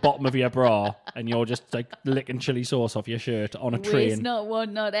see the bottom of your bra, and you're just like licking chili sauce off your shirt on a train. Waste not,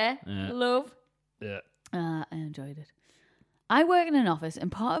 want not, love. Yeah. I enjoyed it. I work in an office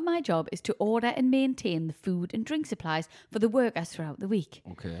and part of my job is to order and maintain the food and drink supplies for the workers throughout the week.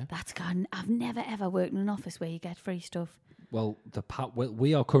 Okay. I've never ever worked in an office where you get free stuff. Well,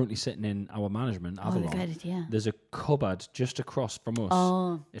 we are currently sitting in our management, Avalon. Look at it, yeah. There's a cupboard just across from us.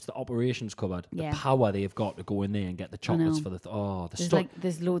 Oh. It's the operations cupboard. Yeah. The power they've got to go in there and get the chocolates for the stuff.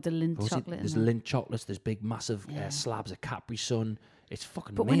 There's loads of Lindt chocolate. There's Lindt chocolates. There's big, massive slabs of Capri Sun. It's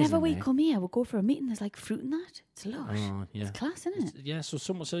fucking but amazing. Whenever we come here, we'll go for a meeting. There's like fruit in that. It's lush. Oh, yeah. It's class, isn't it?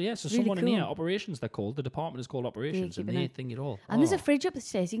 Someone really in here, cool. operations they're called. The department is called operations, and they think it all. And there's a fridge up the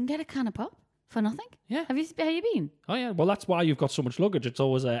stairs. You can get a can of pop for nothing. Yeah. Have you been? Oh yeah. Well, that's why you've got so much luggage. It's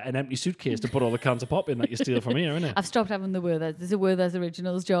always an empty suitcase to put all the cans of pop in that you steal from here, isn't it? I've stopped having the Werther's. There's a Werther's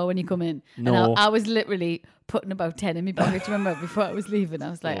Originals jar when you come in. No. And I was literally putting about 10 in my pocket. Remember before I was leaving, I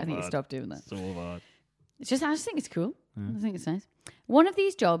was like, I need to stop doing that. So bad. I just think it's cool. I think it's nice. One of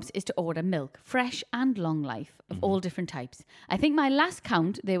these jobs is to order milk, fresh and long life, of all different types. I think my last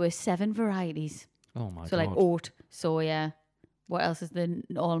count, there were 7 varieties. Oh my god. So like oat, soya, what else is there?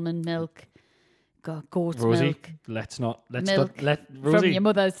 Almond milk, goat's Rosie, milk. Let's milk Rosie. from your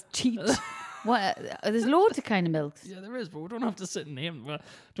mother's teat. What? There's loads of kind of milks. Yeah, there is, but we don't have to sit and name. Do you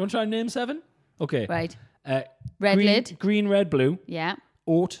want to try and name 7? Okay. Right. Red lid. Green, red, blue. Yeah.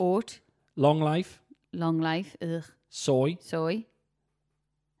 Oat. Long life. Ugh. Soy.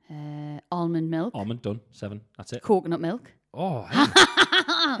 Almond milk. Almond, done. 7. That's it. Coconut milk. Oh, hey.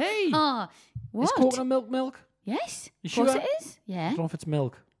 Hey. What? Is coconut milk? Yes. You of course sure? it is. Yeah. I don't know if it's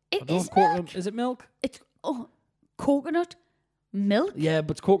milk. It is milk. Is it milk? It's coconut milk. Yeah,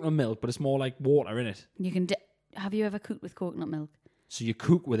 but it's coconut milk, but it's more like water in it. You can. Have you ever cooked with coconut milk? So you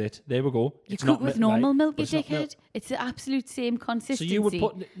cook with it. There we go. You cook with normal milk, you but it's not dickhead. milk. It's the absolute same So consistency you would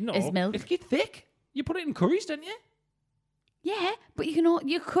put as milk. It get thick. You put it in curries, don't you? Yeah, but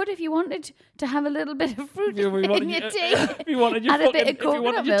you could if you wanted to have a little bit of fruit If you in wanted your your- tea. if you wanted your and a bit of if you wanted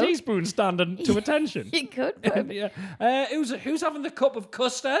coconut your milk. teaspoon standing to attention. You could put, Yeah. Who's having the cup of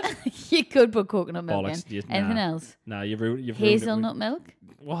custard? you could put coconut milk Bollocks. in. Yeah, Anything nah. else? Nah, you've ruined it. Hazelnut milk.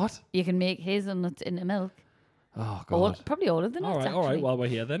 What? You can make hazelnuts into milk. Oh god. Probably all of the nuts. All right. actually. While we're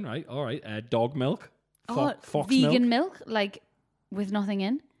here, then, right? All right. Dog milk. Fox vegan milk. like with nothing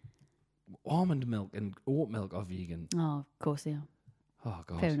in. Almond milk and oat milk are vegan. Oh, of course they are. Oh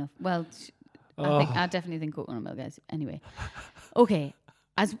god. Fair enough. Well, Oh. I definitely think coconut milk is. Anyway, okay.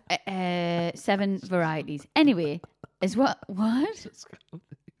 As 7 varieties. Anyway, is what?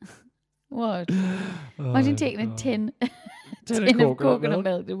 What? Imagine taking a tin of coconut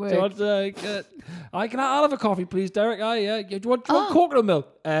milk to work. Do you want, I'll have a coffee, please, Derek. Yeah. Do you want coconut milk?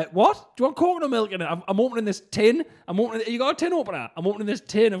 What? Do you want coconut milk in it? I'm opening this tin. You got a tin opener? I'm opening this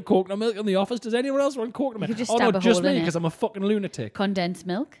tin of coconut milk in the office. Does anyone else want coconut milk? You could just no, stab a just hole in me it. because I'm a fucking lunatic. Condensed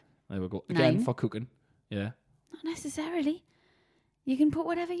milk? There we go. Again, 9. for cooking. Yeah. Not necessarily. You can put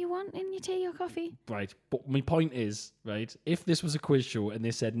whatever you want in your tea or coffee. Right. But my point is, right, if this was a quiz show and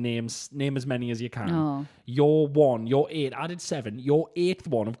they said name as many as you can, Oh. your 8, I did 7, your 8th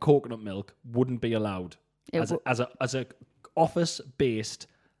one of coconut milk wouldn't be allowed as a office-based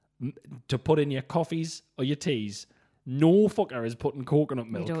to put in your coffees or your teas. No fucker is putting coconut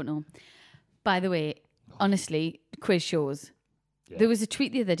milk. I don't know. By the way, honestly, quiz shows. Yeah. There was a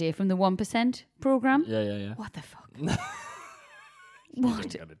tweet the other day from the 1% program. Yeah. What the fuck?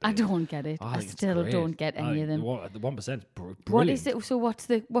 What? I don't get it. I still don't get any of them. The 1%'s brilliant. What is it? So what's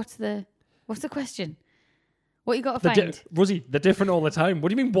the question? What you got to find? Rosie, they're different all the time. What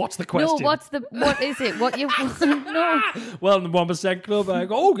do you mean? What's the question? No, what is it? What you no? Well, in the 1% club, I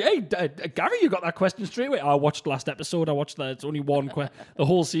go, oh, hey, Gary, you got that question straight away. I watched last episode. I watched that. It's only one question. The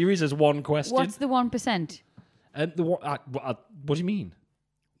whole series is one question. What's the 1%? What do you mean?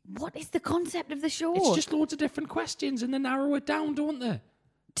 What is the concept of the show? It's just loads of different questions, and they narrow it down, don't they?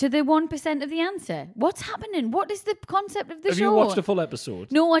 To the 1% of the answer. What's happening? What is the concept of the Have show? you watched the full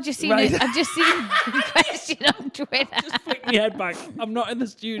episode? No, I've just seen Right. it. I've just seen the question on Twitter. Just flick my head back. I'm not in the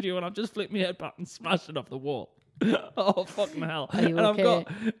studio, and I've just flicked my head back and smashed it off the wall. Oh fucking hell! Are you and okay?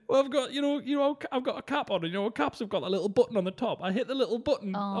 I've got I've got a cap on, and caps have got that little button on the top. I hit the little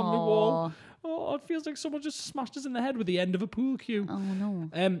button on the wall. Oh, it feels like someone just smashed us in the head with the end of a pool cue. Oh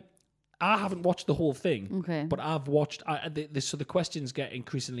no. I haven't watched the whole thing. Okay. But I've watched. So the questions get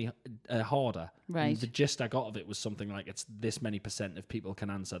increasingly harder. Right. And the gist I got of it was something like it's this many percent of people can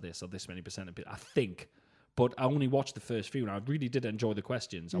answer this, or this many percent of people. I think. But I only watched the first few, and I really did enjoy the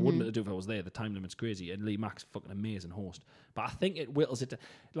questions. I wouldn't have done it if I was there. The time limit's crazy, and Lee Mack's fucking amazing host. But I think it whittles it to,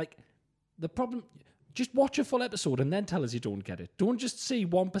 like, the problem. Just watch a full episode and then tell us you don't get it. Don't just see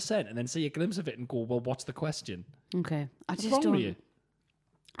 1% and then see a glimpse of it and go, well, what's the question? Okay. What's wrong with you?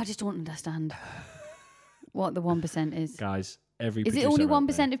 I just don't understand what the 1% is. Guys, every Is it only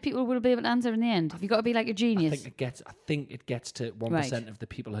 1% of people will be able to answer in the end? Have you got to be like a genius? I think it gets to 1% Right. of the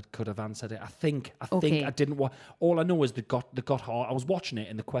people that could have answered it. I think Okay. I didn't want. All I know is they got hard. I was watching it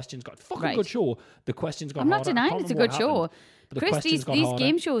and the questions got fucking Right. good show. The questions got. I'm not harder. I denying can't it's a remember good what show. happened, but the Chris, questions got these harder.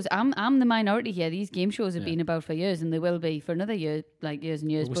 game shows, I'm the minority here. These game shows have been about for years, and they will be for another year, like years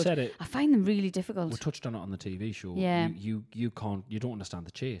and years. We but said it. I find them really difficult. We touched on it on the TV show. Yeah. You can't. You don't understand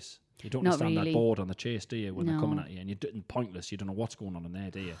the chase. You don't Not understand really. that board on the chase, do you? When they're coming No. at you, and you're pointless. You don't know what's going on in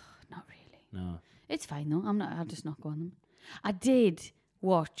there, do you? Not really. No. It's fine though. I'll just not go on them. I did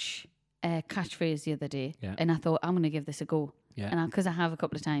watch Catchphrase the other day, Yeah. and I thought I'm going to give this a go. Yeah. And because I have a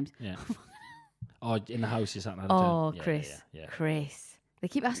couple of times. Yeah. Oh, in the house you sat and had a Oh, turn. Yeah, Chris, yeah. Chris, they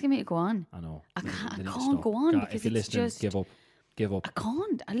keep asking me to go on. I know. I They can't need to go stop. on Guy, because if you're it's listening, just give up. Give up. I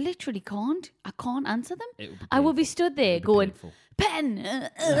can't. I literally can't. I can't answer them. It would be I will be painful. stood there It would be going, painful. pen,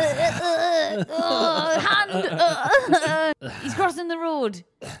 hand. He's crossing the road.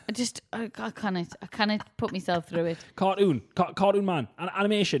 I cannot put myself through it. Cartoon man,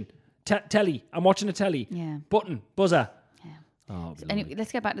 animation, telly. I'm watching a telly. Yeah. Button, buzzer. Yeah. Oh, So anyway,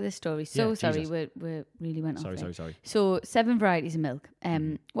 let's get back to this story. So Yeah, sorry, Jesus. we really went off Sorry, there. sorry. So 7 varieties of milk.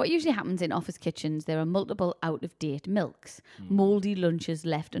 What usually happens in office kitchens, there are multiple out-of-date milks. Mouldy lunches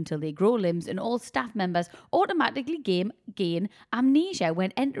left until they grow limbs, and all staff members automatically gain amnesia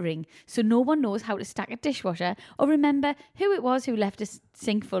when entering, so no one knows how to stack a dishwasher or remember who it was who left a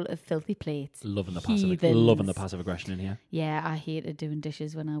sink full of filthy plates. Loving the Heathens. passive aggression in here. Yeah, I hated doing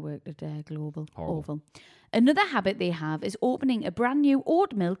dishes when I worked at Global. Horrible. Awful. Another habit they have is opening a brand new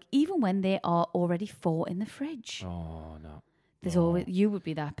oat milk even when there are already 4 in the fridge. Oh no. There's always you would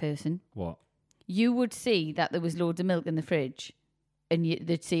be that person. What? You would see that there was loads of milk in the fridge, and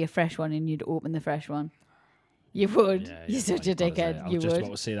they'd see a fresh one, and you'd open the fresh one. You would. Yeah, You're such a dickhead. I You was just would.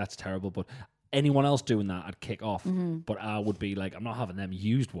 about to say that's terrible, but anyone else doing that, I'd kick off. But I would be like, I'm not having them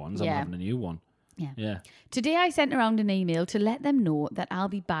used ones. I'm Yeah. having a new one. Yeah. Today I sent around an email to let them know that I'll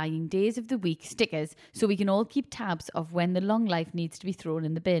be buying days of the week stickers so we can all keep tabs of when the long life needs to be thrown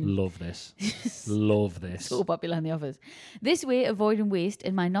in the bin. Love this. Love this. So popular in the office. This way, avoiding waste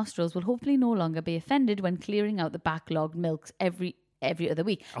in my nostrils will hopefully no longer be offended when clearing out the backlogged milks every other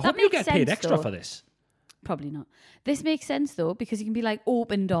week. I That hope you makes get paid sense, extra though. for this. Probably not. This makes sense though, because you can be like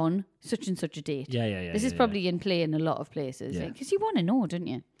opened on such and such a date. Yeah. This is yeah. probably in play in a lot of places. Yeah. Because you want to know, don't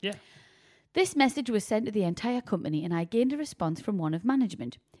you? Yeah. This message was sent to the entire company and I gained a response from one of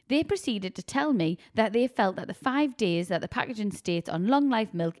management. They proceeded to tell me that they felt that the 5 days that the packaging states on long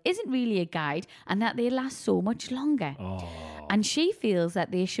life milk isn't really a guide and that they last so much longer. Oh. And she feels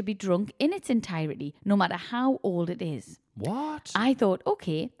that they should be drunk in its entirety, no matter how old it is. What? I thought,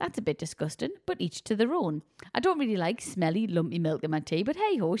 okay, that's a bit disgusting, but each to their own. I don't really like smelly, lumpy milk in my tea, but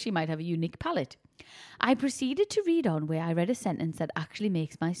hey ho, she might have a unique palate. I proceeded to read on where I read a sentence that actually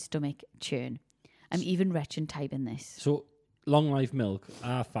makes my stomach churn. I'm even retching typing this. So, long life milk,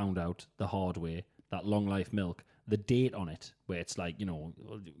 I found out the hard way that long life milk, the date on it, where it's like,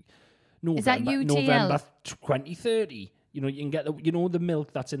 November, Is that UTL? November 2030. You know, you can get the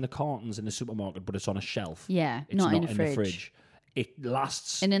milk that's in the cartons in the supermarket, but it's on a shelf. Yeah, It's not in a the fridge. fridge. It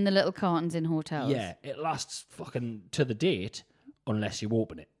lasts. And in the little cartons in hotels. Yeah, it lasts fucking to the date unless you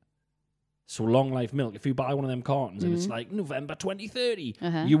open it. So long life milk, if you buy one of them cartons and it's like November 2030,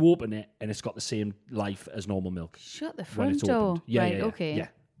 you open it and it's got the same life as normal milk. Shut the when front it's door. opened. Yeah, right, yeah. okay. Yeah.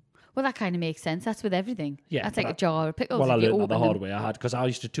 Well, that kind of makes sense. That's with everything. Yeah, That's like but a jar of pickles. Well, I if you learned that the open hard them. way. I had because I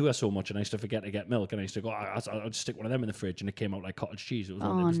used to tour so much and I used to forget to get milk and I used to go. I'd stick one of them in the fridge and it came out like cottage cheese. It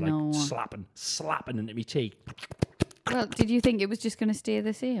was, no. like slapping into me tea. Well, did you think it was just going to stay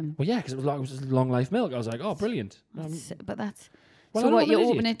the same? Well, yeah, because it was long life milk. I was like, oh, brilliant. But that's... Well, so I know what, I'm you an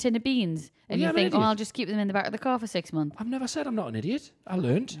open idiot. a tin of beans and Yeah, you I'm an think, oh, idiot. I'll just keep them in the back of the car for 6 months. I've never said I'm not an idiot. I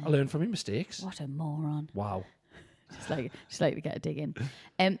learned from my mistakes. What a moron. Wow. Just like to get a dig in.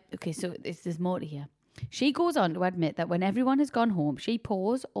 Okay, so there's more to here. She goes on to admit that when everyone has gone home, she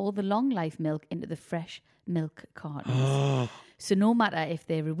pours all the long life milk into the fresh milk cartons. So no matter if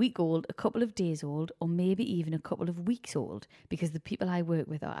they're a week old, a couple of days old, or maybe even a couple of weeks old, because the people I work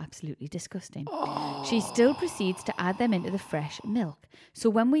with are absolutely disgusting, she still proceeds to add them into the fresh milk. So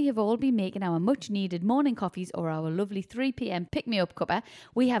when we have all been making our much needed morning coffees or our lovely 3 p.m. pick-me-up cuppa,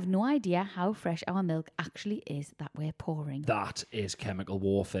 we have no idea how fresh our milk actually is that we're pouring. That is chemical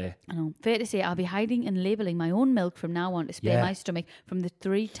warfare. I know. Fair to say, I'll be hiding and labelling my own milk from now on to spare Yeah. my stomach from the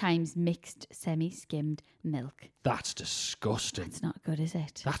 3 times mixed semi-skimmed milk. That's disgusting. It's not good, is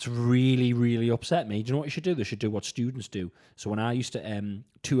it? That's really, really upset me. Do you know what you should do? They should do what students do. So when I used to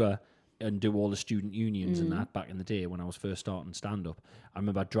tour and do all the student unions and that back in the day when I was first starting stand-up, I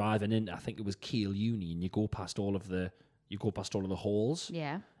remember driving in, I think it was Keele Uni, and you go past all of the halls,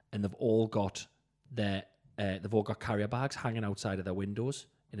 Yeah. and they've all got carrier bags hanging outside of their windows,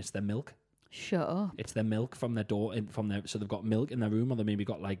 and it's their milk. Shut up. It's their milk from their door, so they've got milk in their room, or they maybe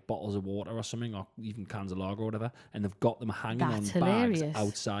got like bottles of water or something, or even cans of lager or whatever, and they've got them hanging That's on hilarious. bags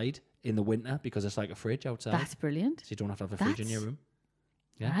outside in the winter because it's like a fridge outside. That's brilliant. So you don't have to have a fridge in your room.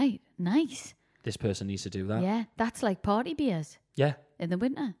 Yeah. Right. Nice. This person needs to do that. Yeah. That's like party beers Yeah. in the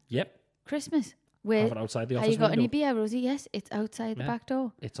winter. Yep. Christmas. Where, Have it outside the have office you got window. any beer, Rosie? Yes, it's outside the Yeah. back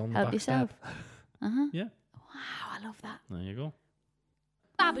door. It's on the Help back yourself. step. Wow, Yeah. I love that. There you go.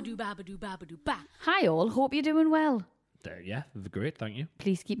 Babadoo, babadoo, babadoo, ba. Hi all, hope you're doing well. There. Yeah. Great. Thank you.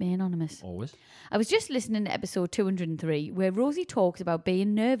 Please keep me anonymous. Always. I was just listening to episode 203 where Rosie talks about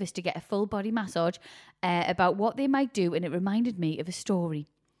being nervous to get a full body massage, about what they might do, and it reminded me of a story.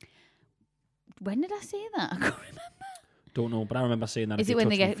 When did I say that? I can't remember. Don't know, but I remember saying that. Is if it you when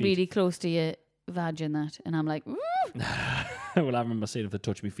they touch me get feet. really close to your vag and that? And I'm like, ooh. Well, I remember saying if they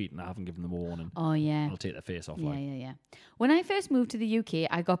touch me feet and I haven't given them a warning, Oh, yeah. I'll take their face off. Yeah, like. yeah. When I first moved to the UK,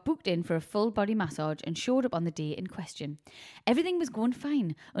 I got booked in for a full body massage and showed up on the day in question. Everything was going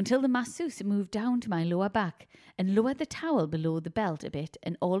fine until the masseuse moved down to my lower back and lowered the towel below the belt a bit,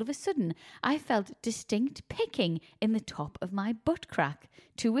 and all of a sudden I felt distinct picking in the top of my butt crack,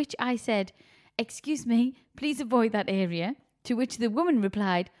 to which I said, "Excuse me, please avoid that area." To which the woman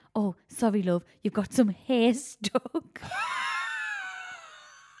replied, "Oh, sorry love, you've got some hair stuck."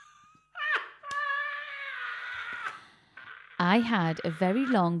 I had a very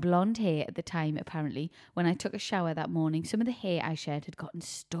long blonde hair at the time, apparently. When I took a shower that morning, some of the hair I shed had gotten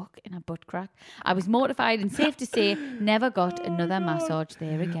stuck in a butt crack. I was mortified and safe to say, never got another massage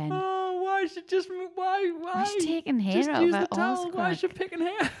there again. Oh, why is she just... Why? Why is she taking hair just out use of her the towel. arse Why is she crack? picking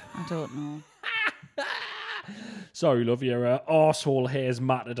hair? I don't know. Sorry, love, your arsehole hair's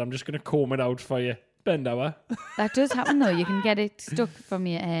matted. I'm just going to comb it out for you. Bend over. That does happen, though. You can get it stuck from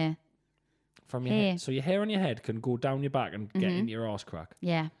your hair. From your head. So your hair on your head can go down your back and get into your arse crack.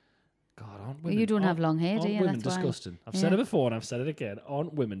 Yeah. God, aren't women... Well, you don't have long hair, do aren't you? women That's why. disgusting? I've said it before and I've said it again.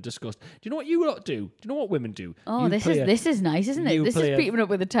 Aren't women disgusting? Do you know what you lot do? Do you know what women do? Oh, You this play is nice, isn't it? you This play is a- keeping up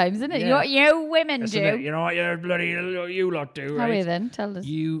with the times, isn't it? Yeah. What you women Isn't do. it? You know what you lot do, How are right? you then? Tell us.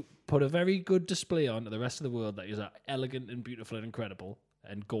 You put a very good display on to the rest of the world that is elegant and beautiful and incredible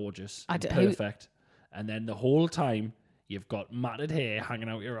and gorgeous and perfect. And then the whole time, you've got matted hair hanging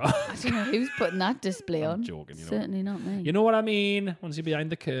out your arse. I don't know who's putting that display on. I'm joking, you know. Certainly not me. You know what I mean? Once you're behind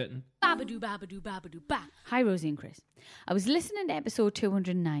the curtain. Babadoo, babadoo, babadoo, ba. Hi, Rosie and Chris. I was listening to episode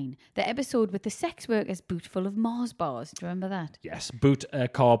 209, the episode with the sex workers boot full of Mars bars. Do you remember that? Yes, boot,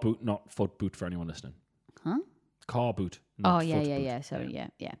 car boot, not foot boot for anyone listening. Huh? Car boot. Oh, not yeah, foot yeah, boot. yeah. Sorry,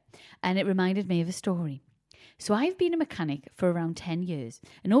 yeah. And it reminded me of a story. So I've been a mechanic for around 10 years.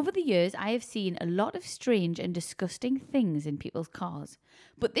 And over the years, I have seen a lot of strange and disgusting things in people's cars.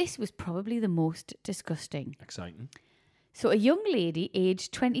 But this was probably the most disgusting. Exciting. So a young lady,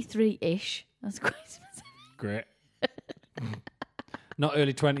 aged 23-ish, that's quite specific. Great. Not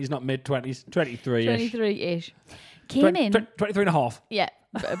early 20s, not mid 20s, 23-ish. 23-ish. Came in... 23 and a half. Yeah,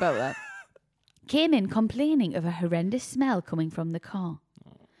 about that. Came in complaining of a horrendous smell coming from the car.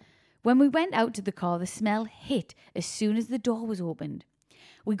 When we went out to the car, the smell hit as soon as the door was opened.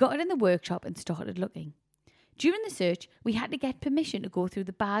 We got it in the workshop and started looking. During the search, we had to get permission to go through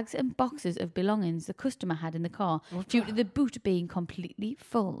the bags and boxes of belongings the customer had in the car due to the boot being completely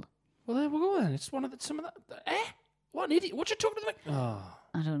full. Well, there we go then. It's one of the... Some of that... What an idiot. What you talking to me? Oh.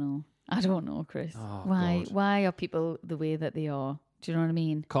 I don't know, Chris. Oh, Why? God. Why are people the way that they are? Do you know what I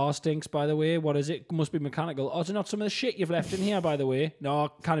mean? Car stinks, by the way. What is it? Must be mechanical. Oh, is it not some of the shit you've left in here, by the way? No,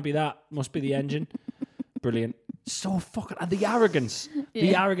 can't be that. Must be the engine. Brilliant. So fucking... And the arrogance. The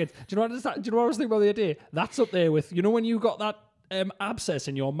Yeah. arrogance. Do you know what I was thinking about the other day? That's up there with... You know when you got that abscess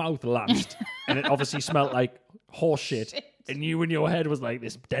in your mouth lanced and it obviously smelled like horse shit and you in your head was like,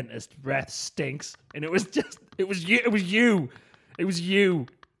 this dentist breath stinks. And it was just... It was you. It was you. It was you.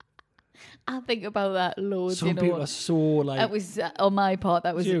 I think about that loads. Some you know, people are so like... That was on my part.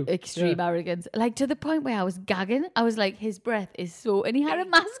 That was You, extreme yeah. arrogance, like to the point where I was gagging. I was like, "His breath is so," and he had a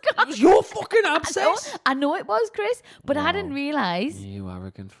mask on. It was your fucking abscess. I know it was, Chris, but I didn't realize. You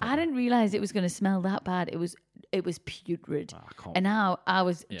arrogant. I didn't realize it was going to smell that bad. It was putrid, can't- and now I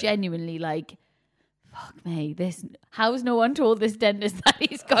was genuinely like, "Fuck me! This how's no one told this dentist that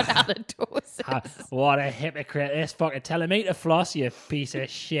he's got halitosis?" What a hypocrite. This fucking telling me to floss, you piece of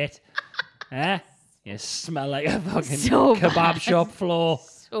shit. Eh? You smell like a fucking So kebab bad. shop floor.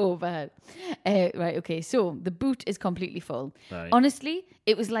 So bad. Right, okay. So the boot is completely full. Right. Honestly,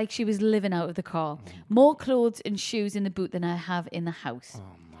 it was like she was living out of the car. More clothes and shoes in the boot than I have in the house.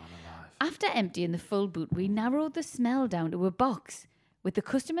 After emptying the full boot, we narrowed the smell down to a box. With the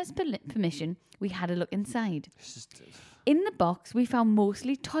customer's permission, we had a look inside. In the box, we found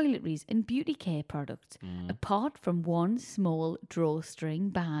mostly toiletries and beauty care products, apart from one small drawstring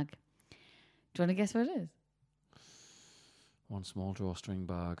bag. Do you want to guess what it is? One small drawstring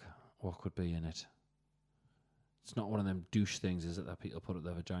bag. What could be in it? It's not one of them douche things, is it, that people put up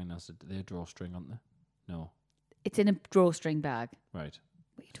their vaginas? They're drawstring, aren't they? No. It's in a drawstring bag. Right.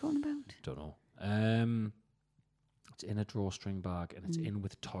 What are you talking about? Don't know. It's in a drawstring bag and it's in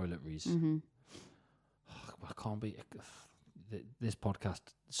with toiletries. Mm-hmm. Oh, I can't be... This podcast,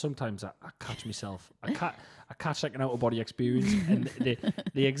 sometimes I catch myself. I catch like an out-of-body experience and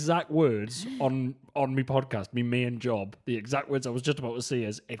the exact words on my podcast, my main job, the exact words I was just about to say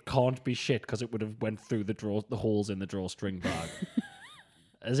is, it can't be shit because it would have went through the holes in the drawstring bag.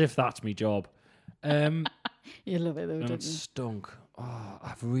 As if that's my job. You love it though, And don't it you? stunk. Oh,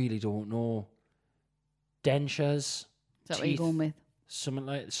 I really don't know. Dentures. Is that what you're going with?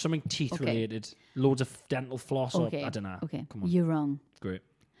 Something teeth Okay. related. Loads of dental floss. Okay. Or, I don't know. Okay. Come on. You're wrong. Great.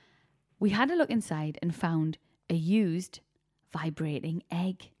 We had a look inside and found a used vibrating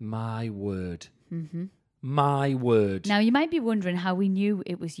egg. My word. Mm-hmm. My word. Now, you might be wondering how we knew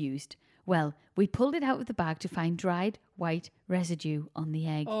it was used. Well, we pulled it out of the bag to find dried white residue on the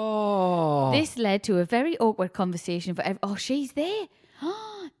egg. Oh. This led to a very awkward conversation for oh, she's there.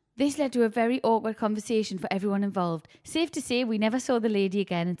 This led to a very awkward conversation for everyone involved. Safe to say, we never saw the lady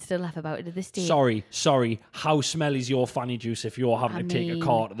again and still laugh about it to this day. Sorry. How smelly's your fanny juice if you're having to take a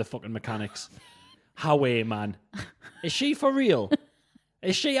car to the fucking mechanics? How man? Is she for real?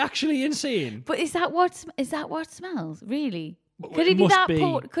 Is she actually insane? But is that what smells? Really? Could it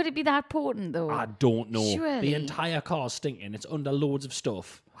be that potent though? I don't know. Surely. The entire car's stinking. It's under loads of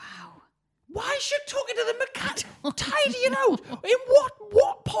stuff. Wow. Why is she talking to the mechanic? Tidying out. In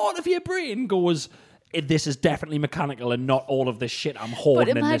what part of your brain goes, this is definitely mechanical and not all of this shit I'm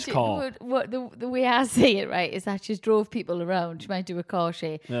hoarding in this car? What the way I see it, right, is that she just drove people around. She might do a car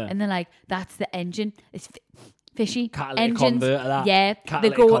share. Yeah. And they're like, that's the engine. It's fishy. Catalytic engines. Converter, that. Yeah.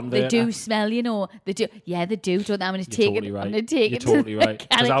 Catalytic they do smell, you know. They do. Yeah, they do. I'm going to take it. Right. I'm going to take you're it. Totally to right.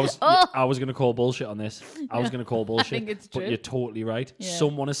 Because Oh. I was going to call bullshit on this. I was going to call bullshit. I think it's true. But you're totally right. Yeah.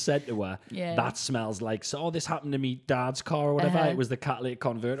 Someone has said to her, that smells like, this happened to me dad's car or whatever. It was the catalytic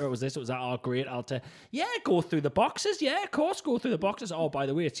converter. It was this. It was that. Oh, great. Go through the boxes. Yeah, of course, go through the boxes. Oh, by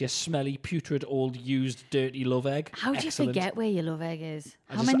the way, it's your smelly, putrid, old, used, dirty love egg. How do you forget where your love egg is?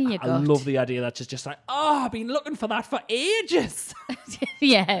 How many you got? I love the idea that she's just like, I've been looking for that for ages.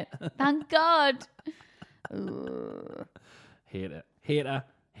 Yeah, thank God. Hate it. Hate her.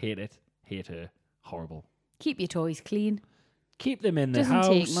 Hate it. Hate her. Horrible. Keep your toys clean. Keep them in the Doesn't house.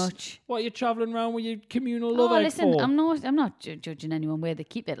 take much. What are you travelling around with your communal love egg listen, for? I'm not judging anyone where they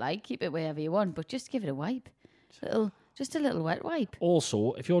keep it. Like, keep it wherever you want, but just give it a wipe. Just a little wet wipe.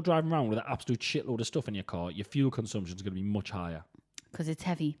 Also, if you're driving around with an absolute shitload of stuff in your car, your fuel consumption is going to be much higher. Because it's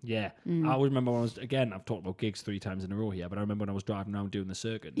heavy. Yeah. I always remember when I've talked about gigs 3 times in a row here, but I remember when I was driving around doing the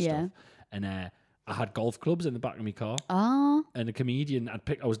circuit and stuff, and I had golf clubs in the back of my car. Oh. And a comedian,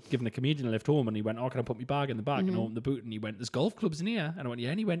 I was giving a comedian a lift home, and he went, can I put my bag in the back? And I opened the boot, and he went, there's golf clubs in here. And I went,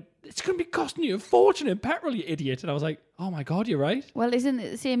 yeah. And he went, it's going to be costing you a fortune in petrol, you idiot. And I was like, oh my God, you're right. Well, isn't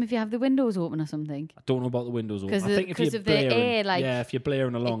it the same if you have the windows open or something? I don't know about the windows open. I think if you're you're blaring, the air, like, if you're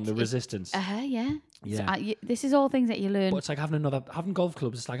blaring along, the resistance. Yeah. Yeah. So, this is all things that you learn. But it's like having golf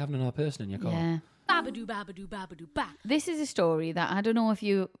clubs, it's like having another person in your car. Yeah. Babadoo, babadoo, babadoo, ba. This is a story that I don't know if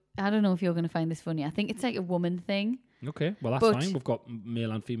you're going to find this funny. I think it's like a woman thing. Okay, well that's fine. We've got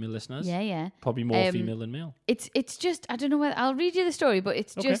male and female listeners. Yeah. Probably more female than male. It's just, I don't know whether I'll read you the story, but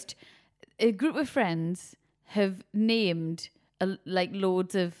it's just a group of friends have named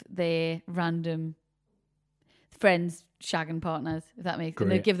loads of their random friends, shagging partners, if that makes sense.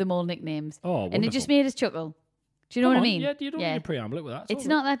 And they give them all nicknames. Oh, wonderful. And it just made us chuckle. Do you know what I mean? Yeah, you don't need to preamble it with that. It's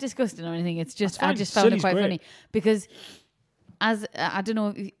not that disgusting or anything. It's just, I just found it quite funny because I don't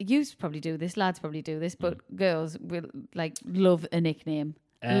know, you probably do this, lads probably do this, but girls will love a nickname.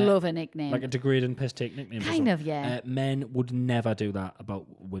 Love a nickname. Like a degrading piss take nickname. Kind of, yeah. Men would never do that about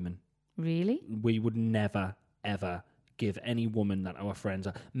women. Really? We would never, ever give any woman that our friends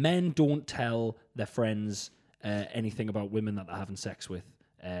are. Men don't tell their friends anything about women that they're having sex with.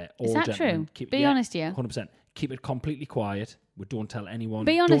 Is that true? Be honest, yeah. 100%. Keep it completely quiet. We don't tell anyone.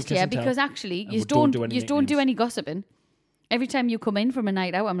 Be honest, yeah, because actually, you don't do any gossiping. Every time you come in from a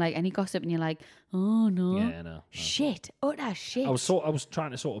night out, I'm like, any gossip? And you're like, oh, no. Yeah, no. Shit. Utter shit. I was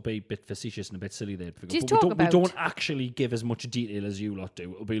trying to sort of be a bit facetious and a bit silly there. Just we don't actually give as much detail as you lot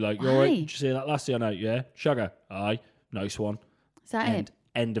do. It'll be like, you're right, did you say that last night? Yeah? Sugar? Aye. Nice one. Is that it?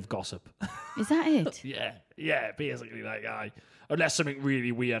 End of gossip. Is that it? Yeah, basically, like, aye. Unless something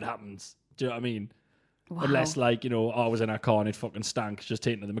really weird happens. Do you know what I mean? Wow. Unless, I was in our car and it fucking stank, just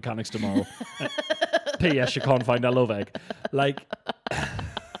taking to the mechanics tomorrow. P.S. You can't find our love egg.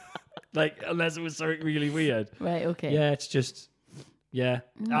 Unless it was something really weird. Right, okay. Yeah, it's just, yeah.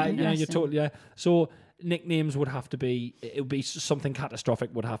 You're totally, yeah. So nicknames would have to be, it would be something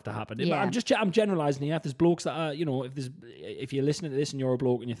catastrophic would have to happen. Yeah. I'm generalising here. If there's blokes that are, if you're listening to this and you're a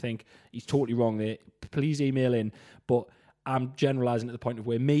bloke and you think he's totally wrong there, please email in. But I'm generalising at the point of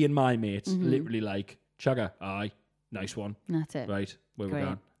where me and my mates literally Chugger, aye, nice one. That's it. Right, where we're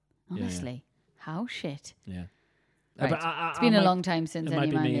going. Honestly, how shit. Yeah. Right. It's been a long time since any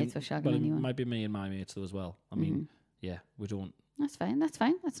of my mates were shagging anyone. It might be me and my mates though as well. I mean, yeah, we don't. That's fine. That's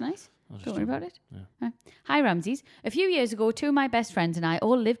nice. Don't worry about it. Yeah. Right. Hi, Ramses. A few years ago, 2 of my best friends and I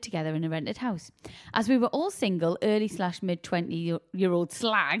all lived together in a rented house. As we were all single, early/mid 20-year-old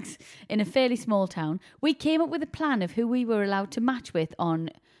slags in a fairly small town, we came up with a plan of who we were allowed to match with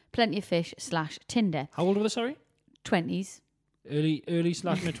on Plenty of Fish/Tinder. How old were they, sorry? 20s. Early/mid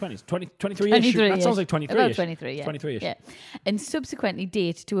 20s. 23-ish. That sounds like 23-ish. About 23, yeah. 23-ish. Yeah. And subsequently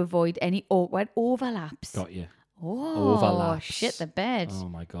date to avoid any awkward overlaps. Got you. Oh, overlaps. Shit the bed. Oh,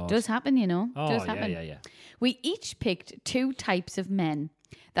 my God. Does happen, Oh, Does happen. Yeah. We each picked 2 types of men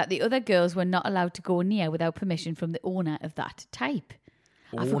that the other girls were not allowed to go near without permission from the owner of that type.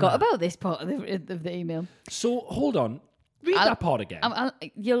 I forgot about this part of the email. So, hold on. Read that part again.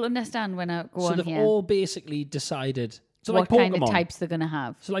 You'll understand when I go so on they've here. all basically decided... So what like Pokemon. kind of types they're going to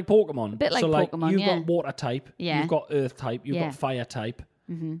have. So like Pokemon. A bit like so like Pokemon, you've yeah. got water type, Yeah. you've got earth type, you've Yeah. got fire type.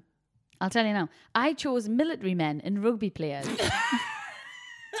 Mm-hmm. I'll tell you now. I chose military men and rugby players. Fucking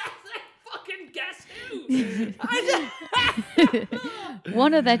guess who?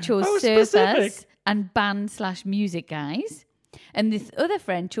 One of them chose How surfers specific. and band/music guys. And this other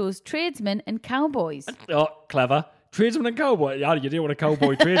friend chose tradesmen and cowboys. Oh, clever. Tradesman and cowboy. Yeah, you do want a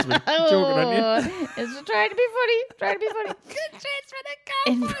cowboy tradesman. Joking, aren't you? It's trying to be funny. Trying to be funny. Tradesman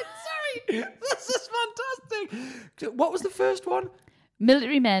and cowboy. Sorry. This is fantastic. What was the first one?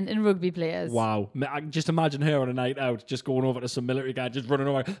 Military men and rugby players. Wow. I just imagine her on a night out, just going over to some military guy, just running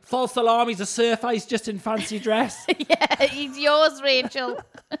over. False alarm, he's a surfer, he's just in fancy dress. Yeah, he's yours, Rachel.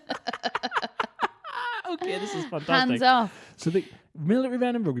 Okay, this is fantastic. Hands off. So the military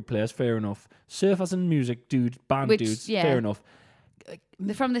men and rugby players, fair enough. Surfers and music band Which, dudes, yeah. fair enough.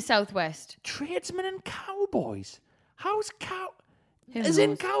 They're from the southwest. Tradesmen and cowboys. How's Who As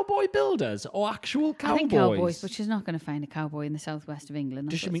in knows? cowboy builders or actual cowboys? I think cowboys, but she's not going to find a cowboy in the southwest of England.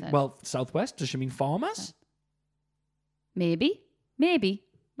 Does That's she what it mean, said. well, southwest? Does she mean farmers? Maybe.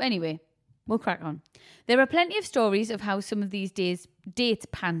 But anyway, we'll crack on. There are plenty of stories of how some of these dates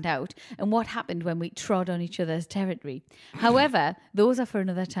panned out and what happened when we trod on each other's territory. However, those are for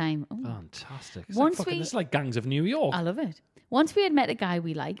another time. Oh. Fantastic. It's like Gangs of New York. I love it. Once we had met a guy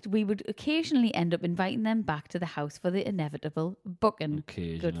we liked, we would occasionally end up inviting them back to the house for the inevitable booking.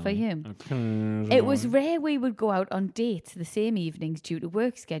 Good for him. It was rare we would go out on dates the same evenings due to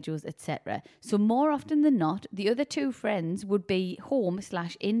work schedules, etc. So more often than not, the other two friends would be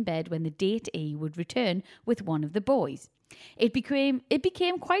home/in bed when the datee would return with one of the boys. It became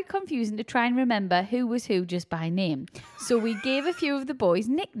quite confusing to try and remember who was who just by name. So we gave a few of the boys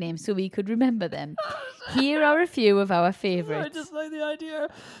nicknames so we could remember them. Here are a few of our favourites. I just like the idea.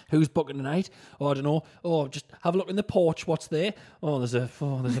 Who's booking tonight? Oh, I don't know. Oh, just have a look in the porch. What's there? Oh, there's a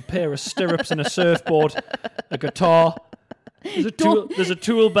pair of stirrups and a surfboard, a guitar. There's a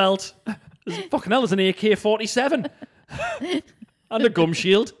tool belt. There's an AK-47 and a gum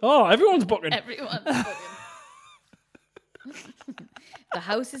shield. Oh, everyone's booking. Everyone's booking. The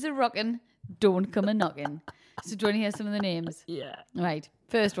house is a rockin', don't come a knockin'. So do you want to hear some of the names? Yeah. Right.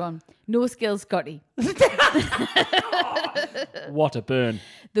 First one. No skills Scotty. What a burn.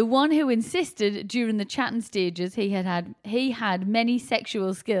 The one who insisted during the chatting stages he had many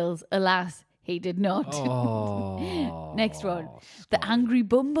sexual skills. Alas, he did not. Oh. Next one. The angry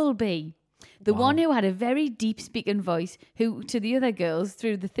bumblebee. The one who had a very deep speaking voice, who to the other girls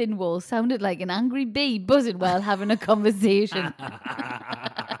through the thin wall sounded like an angry bee buzzing while having a conversation.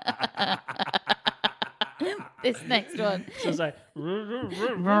 This next one. So it's like,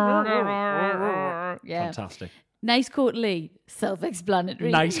 Yeah. fantastic. Nice coat Lee.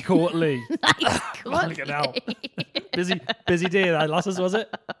 Self-explanatory. Nice coat Lee. Nice coat Look at now. Busy day that lasses, was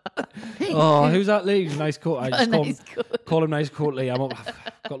it? Oh, who's that Lee? Nice coat. I just call him Nice Coat Lee. I've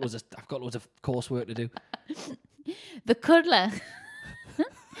got loads of coursework to do. The cuddler.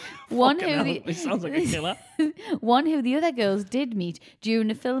 It sounds like a killer. One who the other girls did meet during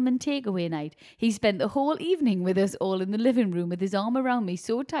a film and takeaway night. He spent the whole evening with us all in the living room with his arm around me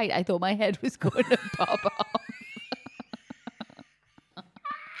so tight I thought my head was going to pop off.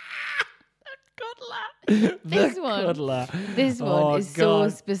 This one is so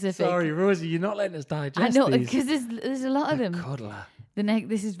specific. Sorry, Rosie, you're not letting us digest I know, these. because there's a lot of them. Cuddler.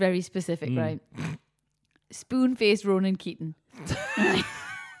 This is very specific, right? Spoon-faced Ronan Keaton.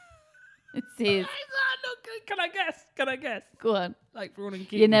 It says... Can I guess? Go on. Like Ronan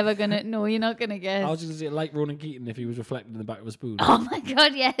Keaton. You're never going to... No, you're not going to guess. I was just going to say like Ronan Keaton if he was reflected in the back of a spoon. Oh my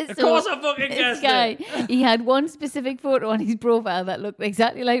God, yes. Of course I fucking guessed it. He had one specific photo on his profile that looked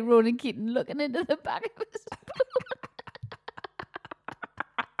exactly like Ronan Keaton looking into the back of his spoon.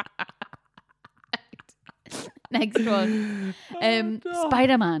 Next one.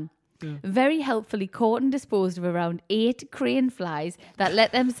 Spider-Man. Yeah. Very helpfully caught and disposed of around 8 crane flies that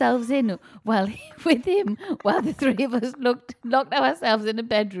let themselves in while the three of us locked ourselves in a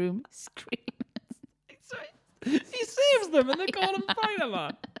bedroom screaming. He saves them and they call him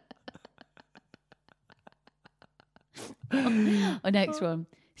Spider-Man. Next one.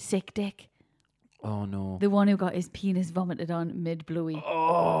 Sick Dick. Oh no. The one who got his penis vomited on mid-blowy.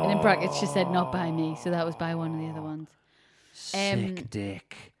 Oh. And in brackets she said not by me, so that was by one of the other ones. Sick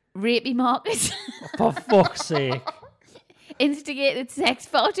Dick. Rapey Marcus. For fuck's sake. Instigated sex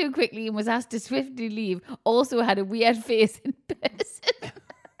far too quickly and was asked to swiftly leave. Also had a weird face in person.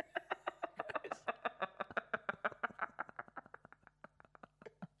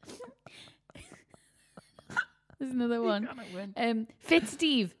 There's another one. Fit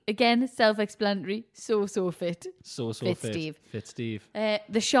Steve. Again, self-explanatory. So fit. So Fit fit. Steve. Fit Steve.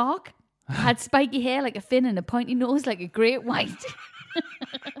 The shark had spiky hair like a fin and a pointy nose like a great white.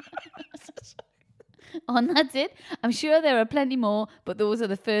 And that's it. I'm sure there are plenty more, but those are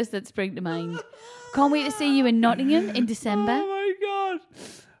the first that spring to mind. Can't wait to see you in Nottingham in December. Oh my God.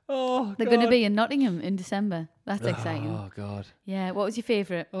 Oh, They're going to be in Nottingham in December. That's exciting. Oh God. Yeah. What was your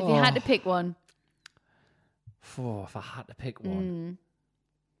favourite? If you had to pick one. If I had to pick one.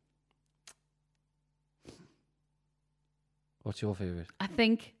 What's your favourite? I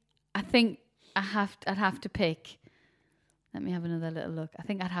think I'd have to pick. Let me have another little look. I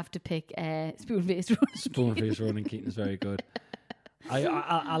think I'd have to pick Spoon-Faced Ronan. Spoon-Faced Ronan Keating is very good.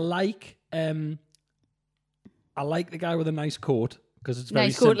 I like the guy with a nice coat because it's very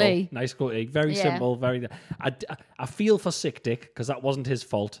Nice simple. coat Lee. Nice coat Lee. Very Yeah. simple. Very. I feel for Sick Dick because that wasn't his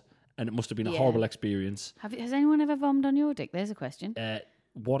fault and it must have been a Yeah. horrible experience. Has anyone ever vomited on your dick? There's a question.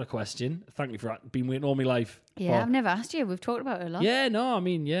 What a question! Thank you for been waiting all my life. Yeah, for- I've never asked you. We've talked about it a lot. Yeah, no, I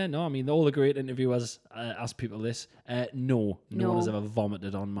mean, all the great interviewers ask people this. No one has ever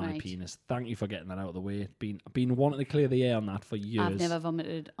vomited on my Right. penis. Thank you for getting that out of the way. I've been wanting to clear the air on that for years. I've never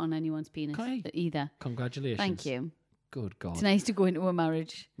vomited on anyone's penis either. Congratulations. Thank you. Good God. It's nice to go into a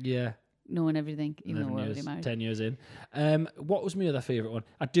marriage Yeah. knowing everything, even though 11 we're years, already married. 10 years in. What was my other favourite one?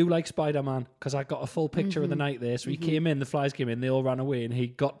 I do like Spider-Man because I got a full picture of the night there. So he came in, the flies came in, they all ran away and he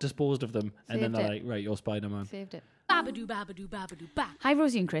got disposed of them. And then Saved they're it. like, right, you're Spider-Man. Saved it. Babadoo, babadoo, babadoo, ba. Hi,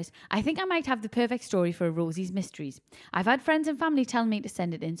 Rosie and Chris. I think I might have the perfect story for Rosie's Mysteries. I've had friends and family tell me to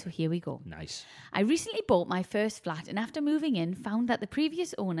send it in, so here we go. Nice. I recently bought my first flat and after moving in, found that the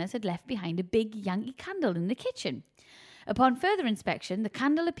previous owners had left behind a big Yankee candle in the kitchen. Upon further inspection, the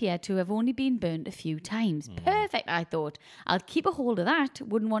candle appeared to have only been burnt a few times. Perfect, I thought. I'll keep a hold of that.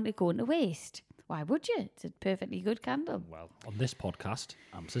 Wouldn't want it going to waste. Why would you? It's a perfectly good candle. Well, on this podcast,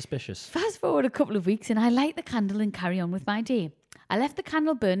 I'm suspicious. Fast forward a couple of weeks and I light the candle and carry on with my day. I left the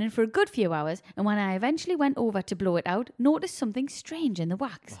candle burning for a good few hours and when I eventually went over to blow it out, noticed something strange in the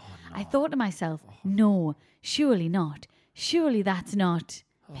wax. I thought to myself, no, surely not. Surely that's not.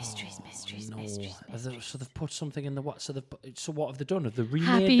 Mysteries. So they've put something in the what? So what have they done? Have they remade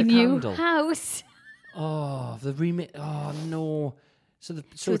Happy the new candle? house. Oh, the remade. Oh no.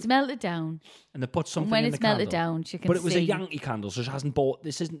 So it's melted down. And they put something when in it's the candle. melted down, you can But it was a see. Yankee candle, so she hasn't bought.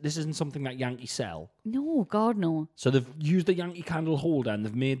 This isn't something that Yankee sell. No, God, no. So they've used the Yankee candle holder and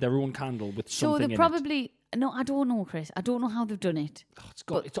they've made their own candle with So something they in probably... No, I don't know, Chris. I don't know how they've done it.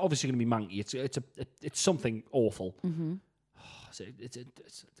 it. It's obviously going to be manky. It's something awful. Mm-hmm.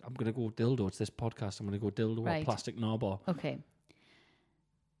 I'm going to go dildo. It's this podcast. I'm going to go dildo Right. or plastic knob. Okay.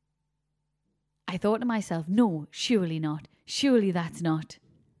 I thought to myself, no, surely not. Surely that's not.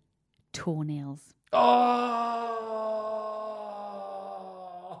 Toenails.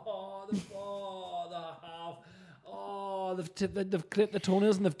 They've clipped the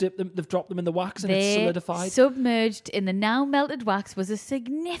toenails and they've dropped them in the wax and it's There, solidified. submerged in the now melted wax was a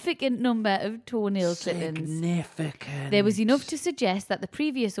significant number of toenail clippings. Significant. There was enough to suggest that the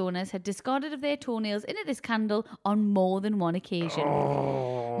previous owners had discarded of their toenails into this candle on more than one occasion.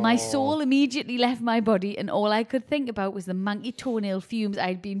 My soul immediately left my body and all I could think about was the manky toenail fumes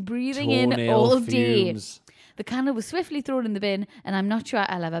I'd been breathing in Toenail all fumes. day. The candle was swiftly thrown in the bin and I'm not sure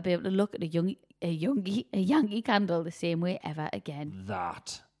I'll ever be able to look at a Yankee candle the same way ever again.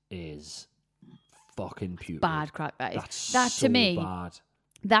 That is fucking putrid. Bad crack, that is. That's That so to me, bad.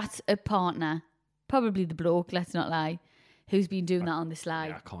 that's a partner, probably the bloke, let's not lie, who's been doing that on the slide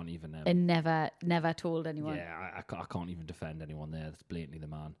Yeah, I can't even. and never told anyone. Yeah, I can't even defend anyone there. That's blatantly the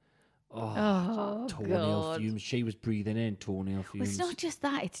man. Oh, toenail God. fumes. She was breathing in toenail Well, fumes. it's not just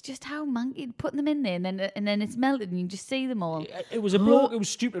that; it's just how manky putting them in there, and then it's melted, and you just see them all. It was a bloke who was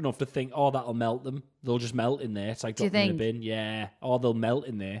stupid enough to think, oh, that'll melt them. They'll just melt in there. It's like Do you dropping in a think? bin. Yeah. Oh, they'll melt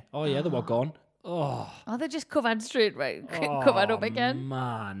in there. Oh, yeah, they were gone. Oh, Oh, they're just covered straight, right? Covered up again.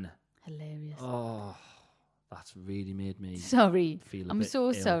 Man. Hilarious. Oh, that's really made me Sorry, feel a I'm bit so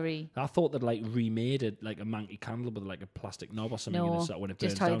ill. sorry. I thought they'd like remade it like a manky candle with like a plastic knob or something. No, and so when it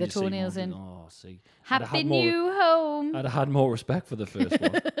burns just tie down, the you see toenails more. in. Oh, see. I'd have Happy had more- new home. I'd have had more respect for the first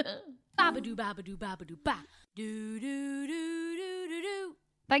one. Babadoo, babadoo, babadoo, ba. Do, do, do, do, do, do.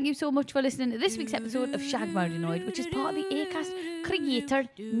 Thank you so much for listening to this week's episode of Shag Married Annoyed, which is part of the Acast Creator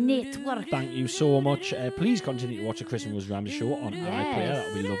Network. Thank you so much. Please continue to watch the Chris and Rose Ramsey show on iPlayer.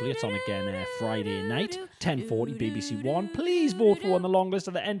 That would be lovely. It's on again Friday night, 10:40 BBC One. Please vote for one of the long list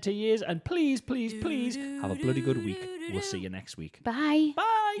of the NT years, and please, please, please have a bloody good week. We'll see you next week. Bye.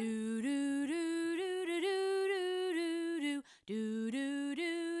 Bye. Do, do, do, do, do, do, do, do, do, do, do,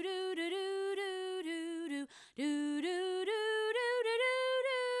 do, do, do, do, do, do, do.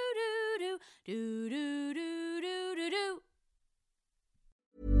 Do do do do do do.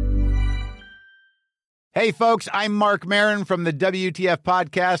 Hey folks, I'm Mark Maron from the WTF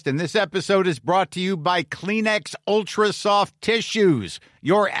Podcast, and this episode is brought to you by Kleenex Ultra Soft Tissues,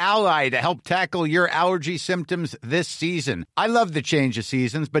 your ally to help tackle your allergy symptoms this season. I love the change of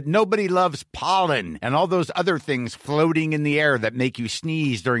seasons, but nobody loves pollen and all those other things floating in the air that make you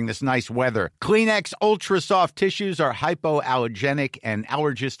sneeze during this nice weather. Kleenex Ultra Soft Tissues are hypoallergenic and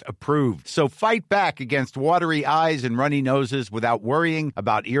allergist approved, so fight back against watery eyes and runny noses without worrying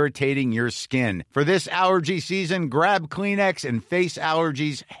about irritating your skin. For this allergy season, grab Kleenex and face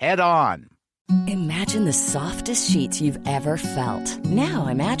allergies head on. Imagine the softest sheets you've ever felt. Now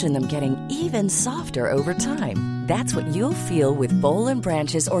imagine them getting even softer over time. That's what you'll feel with Boll &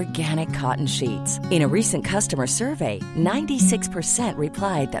 Branch's organic cotton sheets. In a recent customer survey, 96%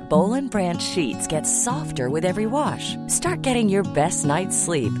 replied that Boll & Branch sheets get softer with every wash. Start getting your best night's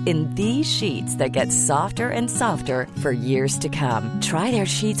sleep in these sheets that get softer and softer for years to come. Try their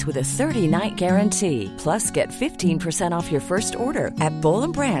sheets with a 30-night guarantee. Plus, get 15% off your first order at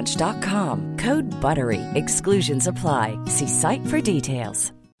bollandbranch.com. Code BUTTERY. Exclusions apply. See site for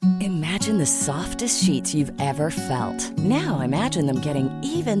details. Imagine the softest sheets you've ever felt. Now imagine them getting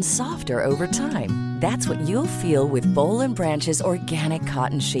even softer over time. That's what you'll feel with Boll & Branch's organic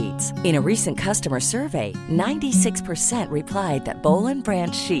cotton sheets. In a recent customer survey, 96% replied that Boll &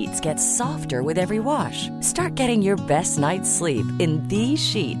 Branch sheets get softer with every wash. Start getting your best night's sleep in these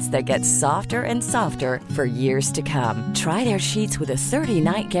sheets that get softer and softer for years to come. Try their sheets with a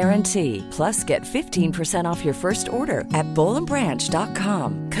 30-night guarantee. Plus, get 15% off your first order at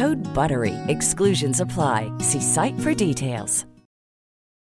bollandbranch.com. Code BUTTERY. Exclusions apply. See site for details.